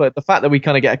that. But the fact that we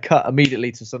kind of get a cut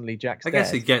immediately to suddenly Jack's dead. I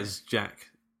guess it gets Jack.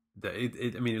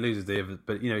 It loses the other,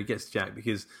 but it gets Jack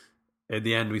because at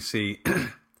the end we see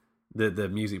the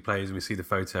music plays and we see the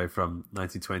photo from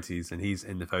 1920s and he's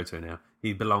in the photo now.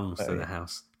 He belongs to the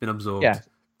house. Been absorbed. Yeah,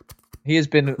 he has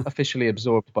been officially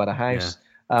absorbed by the house.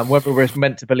 Yeah. Whether we're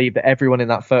meant to believe that everyone in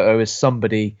that photo is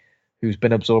somebody who's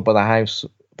been absorbed by the house,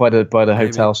 by the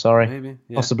hotel. Sorry,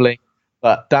 possibly.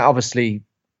 But that obviously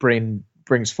brings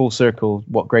full circle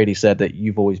what Grady said, that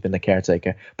you've always been the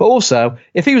caretaker. But also,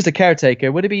 if he was the caretaker,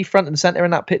 would he be front and center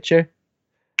in that picture?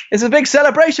 It's a big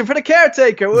celebration for the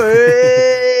caretaker.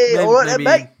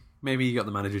 Maybe he got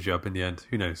the manager job in the end.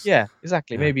 Who knows? Yeah,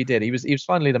 exactly. Yeah. Maybe he did. He was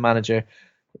finally the manager,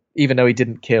 even though he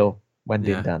didn't kill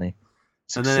Wendy and Danny.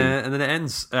 And then it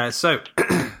ends.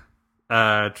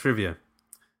 Trivia.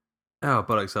 Oh,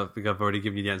 bollocks! I think I've already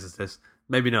given you the answer to this.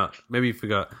 Maybe not. Maybe you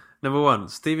forgot. Number 1,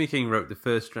 Stephen King wrote the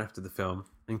first draft of the film,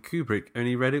 and Kubrick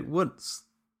only read it once.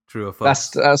 True or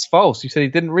false? That's false. You said he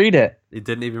didn't read it. He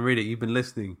didn't even read it. You've been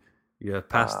listening. You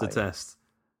passed the test.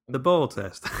 The ball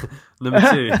test. Number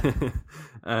 2,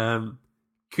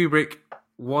 Kubrick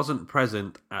wasn't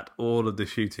present at all of the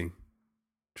shooting.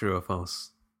 True or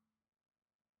false?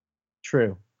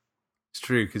 True. It's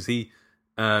true, because he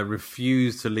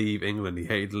refused to leave England. He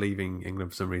hated leaving England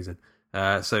for some reason.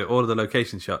 So all of the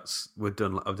location shots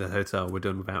of the hotel were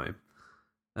done without him.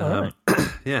 Right.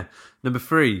 Yeah. Number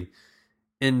 3,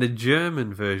 in the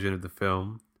German version of the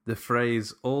film, the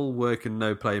phrase "all work and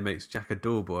no play makes Jack a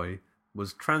dull boy"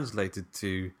 was translated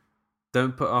to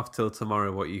 "don't put off till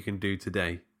tomorrow what you can do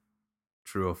today."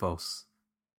 True or false?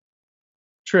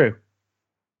 True.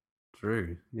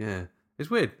 True. Yeah. It's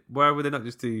weird. Why would they not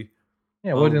just do?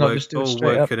 Yeah. Why would they not just do all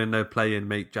straight working up? and no play and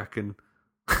make Jack and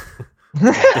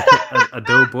a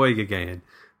dull boy again?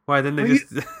 Why didn't they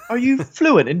Are you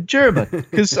fluent in German?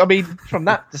 Because, I mean, from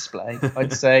that display,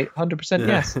 I'd say 100%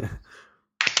 yes.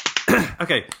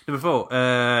 Okay, number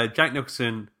 4. Jack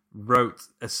Nicholson wrote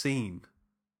a scene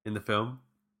in the film.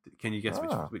 Can you guess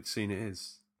which scene it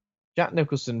is? Jack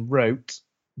Nicholson wrote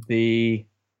He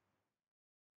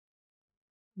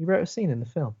wrote a scene in the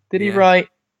film. Did he write...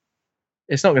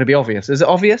 It's not going to be obvious. Is it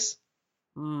obvious?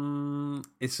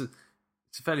 It's a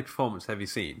fairly performance-heavy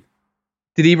scene.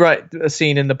 Did he write a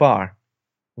scene in the bar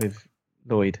with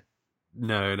Lloyd?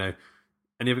 No.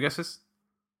 Any other guesses?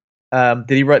 Did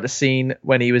he write the scene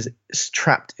when he was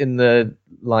trapped in the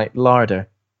larder?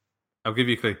 I'll give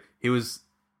you a clue. He was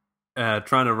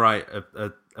trying to write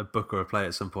a book or a play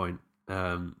at some point,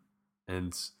 and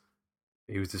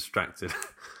he was distracted.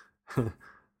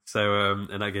 So,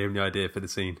 and that gave him the idea for the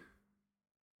scene.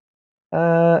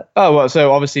 So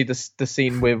obviously the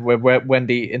scene where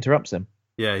Wendy interrupts him.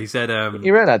 Yeah, he said... he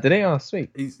read that, did he? Oh,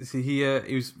 sweet. He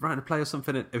was writing a play or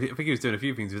something. I think he was doing a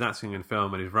few things. He was acting in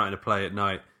film, and he was writing a play at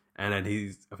night. And then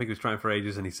I think he was trying for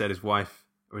ages, and he said his wife,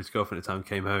 or his girlfriend at the time,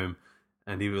 came home,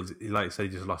 and he said he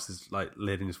just lost his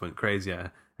lid and just went crazy at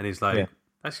her. And he's like,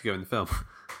 that should go in the film.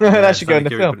 That should go in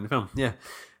the film. Yeah.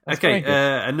 That's okay,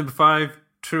 and number 5,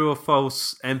 True or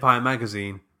False, Empire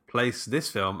Magazine placed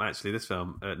this film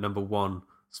at number 1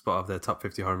 spot of their top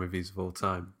 50 horror movies of all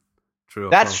time. True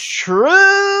or false? That's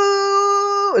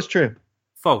true. It's true.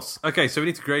 False. Okay, so we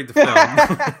need to grade the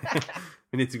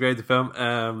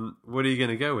film. What are you going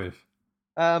to go with?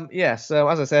 So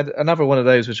as I said, another one of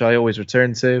those which I always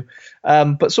return to.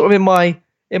 But sort of in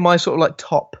my sort of like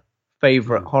top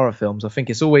favorite horror films, I think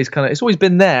it's always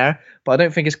been there, but I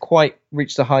don't think it's quite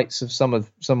reached the heights of some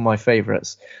of my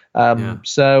favorites.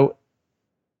 So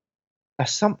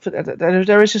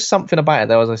there is just something about it,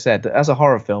 though, as I said, that as a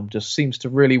horror film just seems to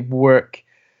really work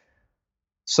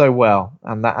so well,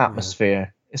 and that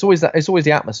atmosphere. It's always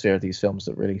the atmosphere of these films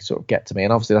that really sort of get to me,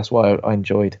 and obviously that's why I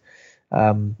enjoyed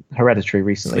Hereditary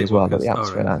recently as well. Got the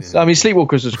atmosphere. I mean,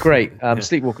 Sleepwalkers was great.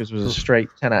 Sleepwalkers was a straight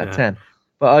 10 out of 10.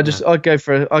 But I'd go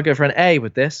for an A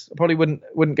with this. I probably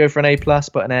wouldn't go for an A+,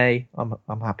 but an A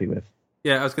I'm happy with.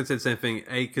 Yeah, I was going to say the same thing.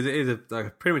 A, because it is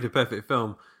pretty much a perfect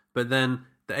film, but then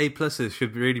the A+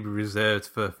 should really be reserved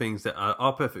for things that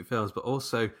are perfect films, but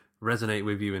also resonate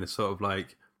with you in a sort of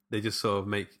like, they just sort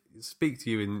of speak to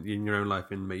you in your own life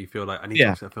and make you feel like I need to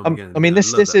watch that film again. I mean,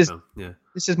 this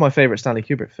is my favorite Stanley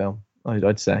Kubrick film,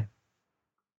 I'd say,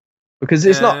 because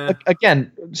it's not,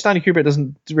 again, Stanley Kubrick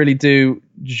doesn't really do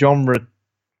genre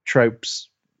tropes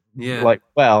even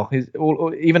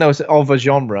though it's of a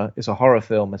genre, it's a horror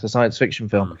film, it's a science fiction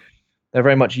film. They're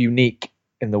very much unique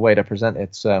in the way they're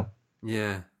presented. So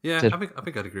I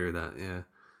think I'd agree with that.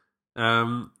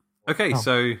 Okay,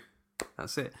 so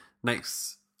that's it.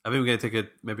 Next, I think we're going to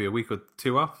take maybe a week or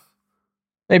 2 off.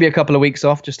 Maybe a couple of weeks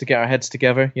off just to get our heads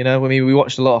together. You know, I mean, we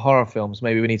watched a lot of horror films.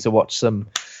 Maybe we need to watch some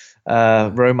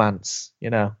romance. You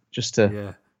know, just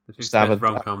to the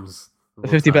rom-coms. The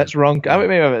 50 best rom. I mean,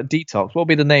 maybe have a detox. What will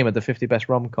be the name of the 50 best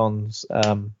rom-coms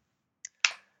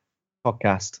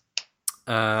podcast?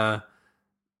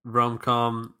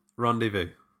 Rom-com Rendezvous.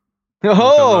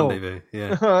 Oh, Rendezvous.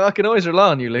 Yeah. I can always rely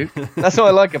on you, Luke. That's what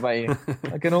I like about you.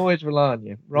 I can always rely on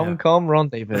you. Rom-com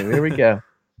Rendezvous. Here we go.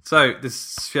 So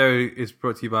this show is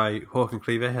brought to you by Hawk and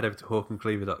Cleaver. Head over to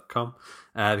hawkandcleaver.com.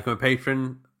 Become a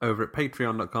patron over at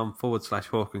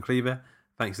patreon.com/Hawk and Cleaver.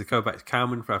 Thanks to Kovacs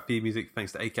Kalman for our theme music.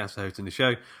 Thanks to Acast for hosting the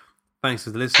show. Thanks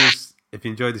to the listeners. If you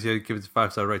enjoyed the show, give it a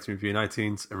 5-star rating review in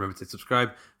iTunes. And remember to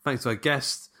subscribe. Thanks to our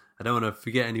guests. I don't want to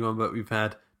forget anyone, but we've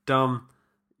had Dom,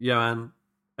 Johan,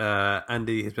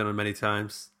 Andy has been on many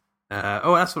times.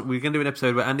 That's what we're going to do, an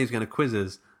episode where Andy's going to quiz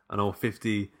us on all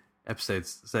 50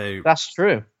 episodes. So that's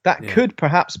true. That could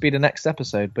perhaps be the next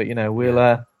episode, but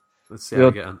we'll let's see how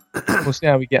we get on. We'll see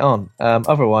how we get on.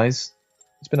 Otherwise,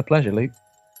 it's been a pleasure, Luke.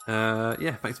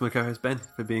 Thanks to my co-host Ben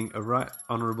for being a right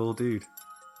honourable dude.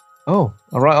 Oh,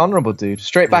 a right honourable dude.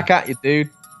 Straight back at you, dude.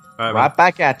 Right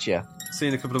back at you. See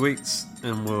you in a couple of weeks,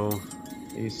 and we'll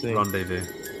rendezvous.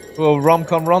 We'll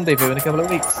rom-com rendezvous in a couple of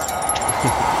weeks.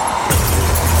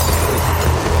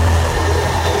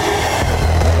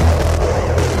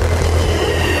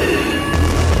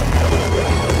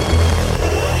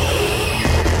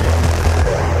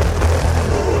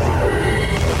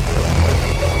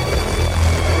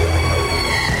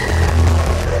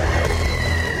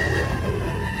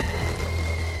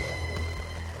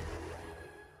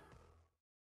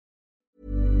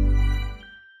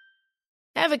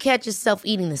 Ever catch yourself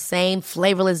eating the same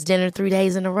flavorless dinner 3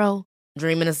 days in a row?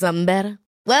 Dreaming of something better?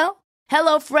 Well,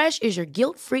 HelloFresh is your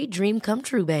guilt-free dream come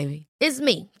true, baby. It's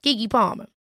me, Keke Palmer.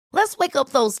 Let's wake up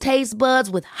those taste buds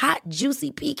with hot,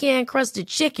 juicy pecan-crusted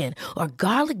chicken or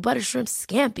garlic butter shrimp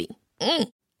scampi.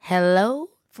 Hello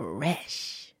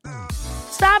Fresh.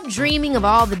 Stop dreaming of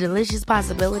all the delicious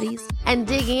possibilities and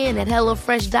dig in at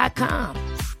HelloFresh.com.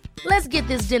 Let's get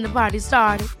this dinner party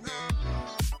started.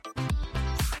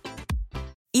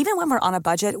 Even when we're on a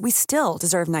budget, we still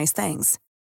deserve nice things.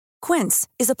 Quince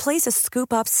is a place to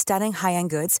scoop up stunning high-end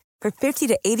goods for 50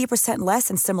 to 80% less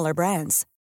than similar brands.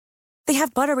 They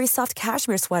have buttery soft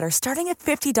cashmere sweaters starting at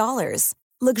 $50,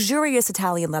 luxurious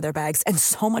Italian leather bags, and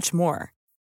so much more.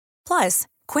 Plus,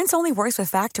 Quince only works with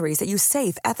factories that use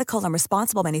safe, ethical, and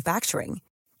responsible manufacturing.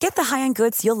 Get the high-end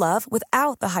goods you'll love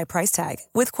without the high price tag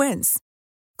with Quince.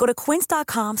 Go to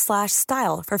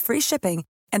quince.com/style for free shipping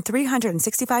and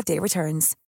 365-day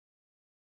returns.